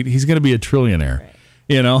dude need? He's going to be a trillionaire,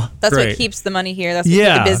 right. That's Great. what keeps the money here. That's what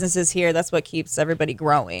keeps the businesses here. That's what keeps everybody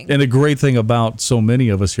growing. And the great thing about so many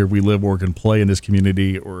of us here, we live, work, and play in this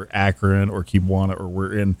community, or Akron, or Kewanna, or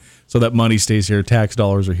we're in, so that money stays here, tax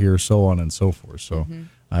dollars are here, so on and so forth. So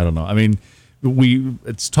I don't know. I mean.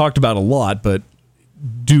 It's talked about a lot, but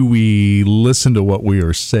do we listen to what we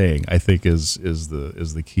are saying? I think is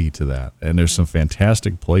the key to that. And there's some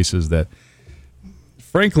fantastic places that,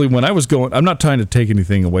 frankly, when I was going, I'm not trying to take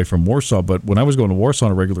anything away from Warsaw, but when I was going to Warsaw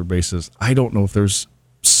on a regular basis, I don't know if there's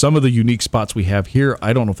some of the unique spots we have here.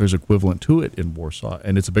 I don't know if there's equivalent to it in Warsaw,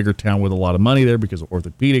 and it's a bigger town with a lot of money there because of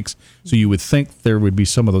orthopedics. So you would think there would be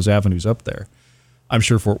some of those avenues up there. I'm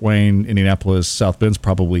sure Fort Wayne, Indianapolis, South Bend's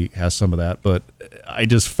probably has some of that, but I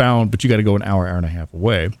just found, but you got to go an hour and a half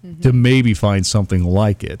away to maybe find something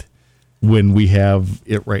like it when we have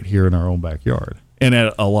it right here in our own backyard and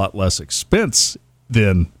at a lot less expense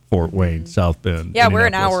than Fort Wayne, South Bend. Yeah, we're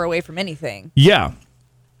an hour away from anything. Yeah,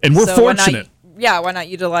 and we're fortunate. Why not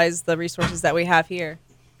utilize the resources that we have here?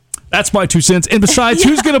 That's my 2 cents. And besides,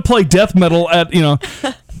 who's going to play death metal at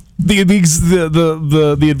the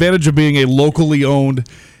advantage of being a locally owned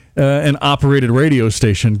and operated radio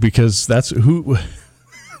station, because that's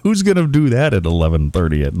who's going to do that at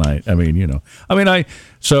 11:30 at night. I mean,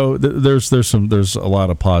 there's a lot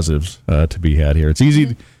of positives to be had here. It's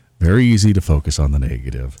easy, very easy to focus on the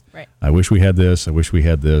negative. Right. I wish we had this. I wish we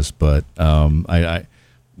had this, but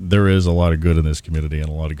there is a lot of good in this community and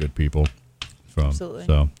a lot of good people. Absolutely.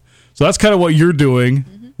 So that's kind of what you're doing.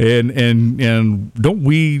 And don't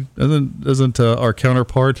we, doesn't our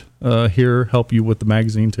counterpart here help you with the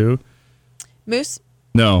magazine too? Moose?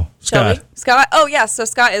 No, Scott. Shelby? Scott? Oh, yeah. So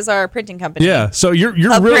Scott is our printing company. Yeah. So you're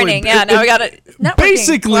Hub really printing. Yeah. Now we got a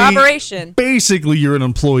networking, collaboration. Basically, you're an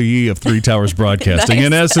employee of Three Towers Broadcasting. Nice.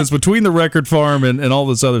 In essence, between the record farm and all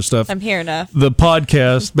this other stuff. I'm here enough. The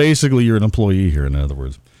podcast. Basically, you're an employee here. In other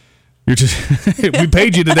words. You're just we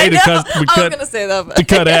paid you today to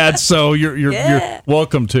cut ads, so you're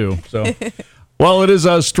welcome to. So, well, it is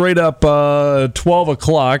straight up 12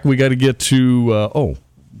 o'clock. We got to get to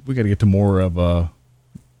more of.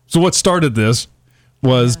 So what started this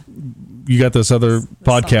was you got this other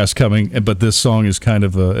podcast coming, but this song is kind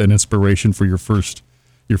of an inspiration for your first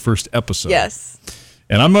episode. Yes,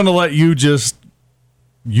 and I'm going to let you just.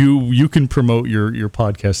 You can promote your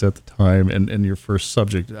podcast at the time and your first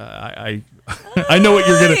subject. I know what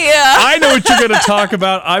you're gonna. Yeah. I know what you're gonna talk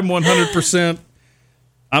about. I'm 100%.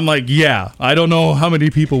 I'm like, yeah. I don't know how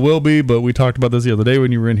many people will be, but we talked about this the other day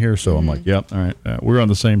when you were in here. So I'm like, yep. All right, we're on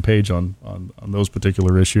the same page on those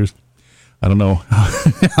particular issues. I don't know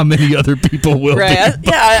how many other people will be. I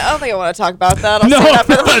don't think I want to talk about that. I'll save that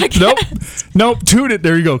for the podcast. Nope. Tune it.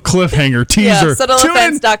 There you go. Cliffhanger, teaser. Yeah,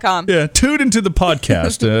 SuttleOffense.com. Yeah, tune into the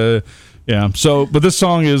podcast. Yeah. So, but this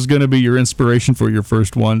song is going to be your inspiration for your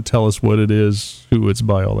first one. Tell us what it is, who it's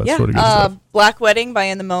by, all that sort of good stuff. Black Wedding by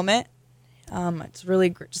In the Moment. It's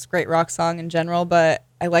really just a great rock song in general, but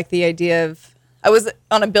I like the idea of. I was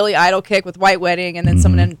on a Billy Idol kick with White Wedding, and then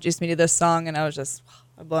someone introduced me to this song, and I was just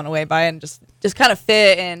blown away by it, and just kind of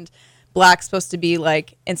fit. And Black's supposed to be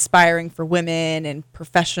like inspiring for women and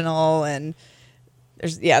professional, and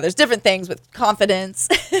there's different things with confidence.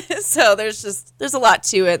 So there's a lot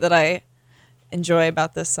to it that I enjoy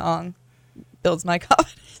about this song. Builds my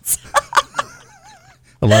confidence.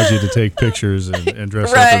 Allows you to take pictures and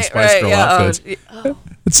dress up in Spice Girl outfits.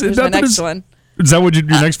 Here's my next one. Is that what your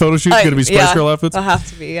next photo shoot is going to be? Spice Girl outfits? It'll have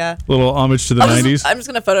to be, yeah. Little homage to the 90s? I'm just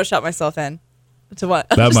going to Photoshop myself in. To what?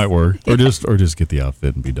 That might work. Or just get the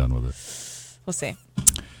outfit and be done with it. We'll see.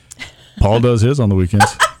 Paul does his on the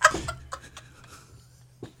weekends.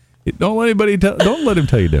 Don't let him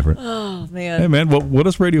tell you different. Oh man. Hey man, what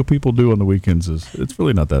us radio people do on the weekends it's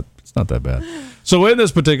really not that bad. So in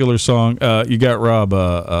this particular song, you got Rob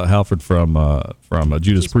Halford from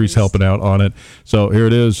Judas Priest helping out on it. So here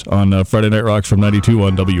it is on Friday Night Rocks from 92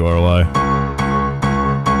 on WROI.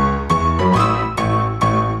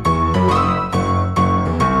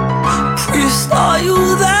 Priest, are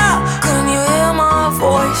you there? Can you hear my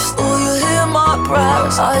voice? Do you hear my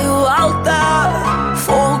prayers? Are you out there?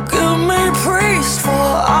 Forgive me, priest, for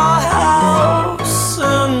I have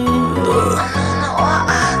sinned.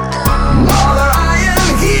 Mother, I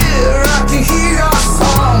am here. I can hear your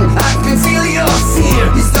song. I can feel your fear.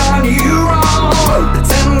 He's done you wrong. The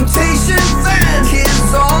temptation fed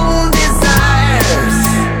his own desires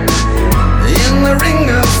in the ring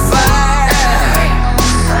of fire.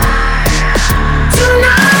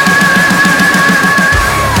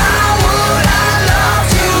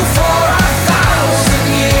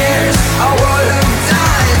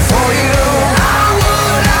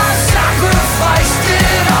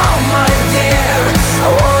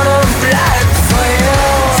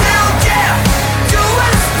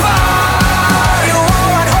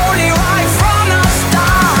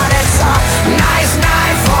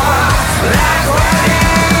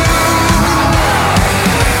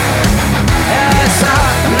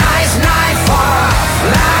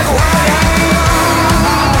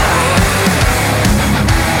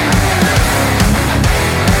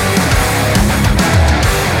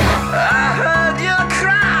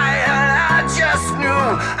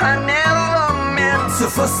 I never meant to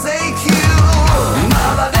forsake you,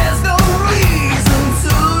 Mother.